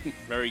bed.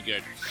 Very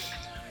good.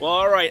 Well,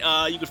 all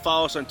right. You can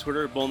follow us on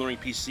Twitter, Bull in the Ring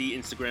PC,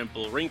 Instagram,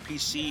 Bull Ring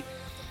PC,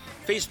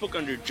 Facebook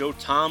under Joe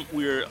Tom.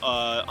 We're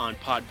on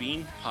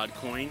Podbean,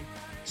 Podcoin,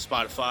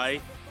 Spotify,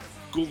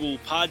 Google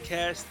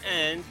Podcast,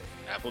 and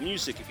Apple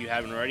Music. If you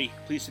haven't already,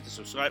 please hit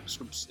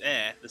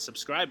the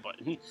subscribe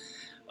button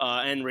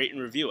and rate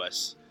and review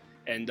us.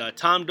 And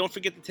Tom, don't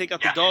forget to take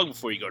out the dog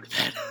before you go to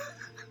bed.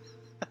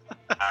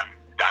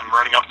 I'm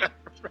running up to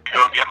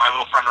go get my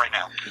little friend right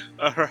now.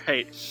 All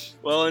right.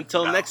 Well,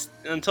 until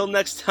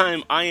next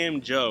time, I am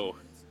Joe.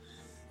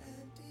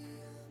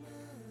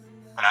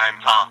 And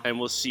I'm Tom. And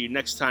we'll see you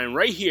next time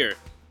right here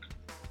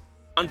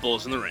on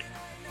Bulls in the Ring.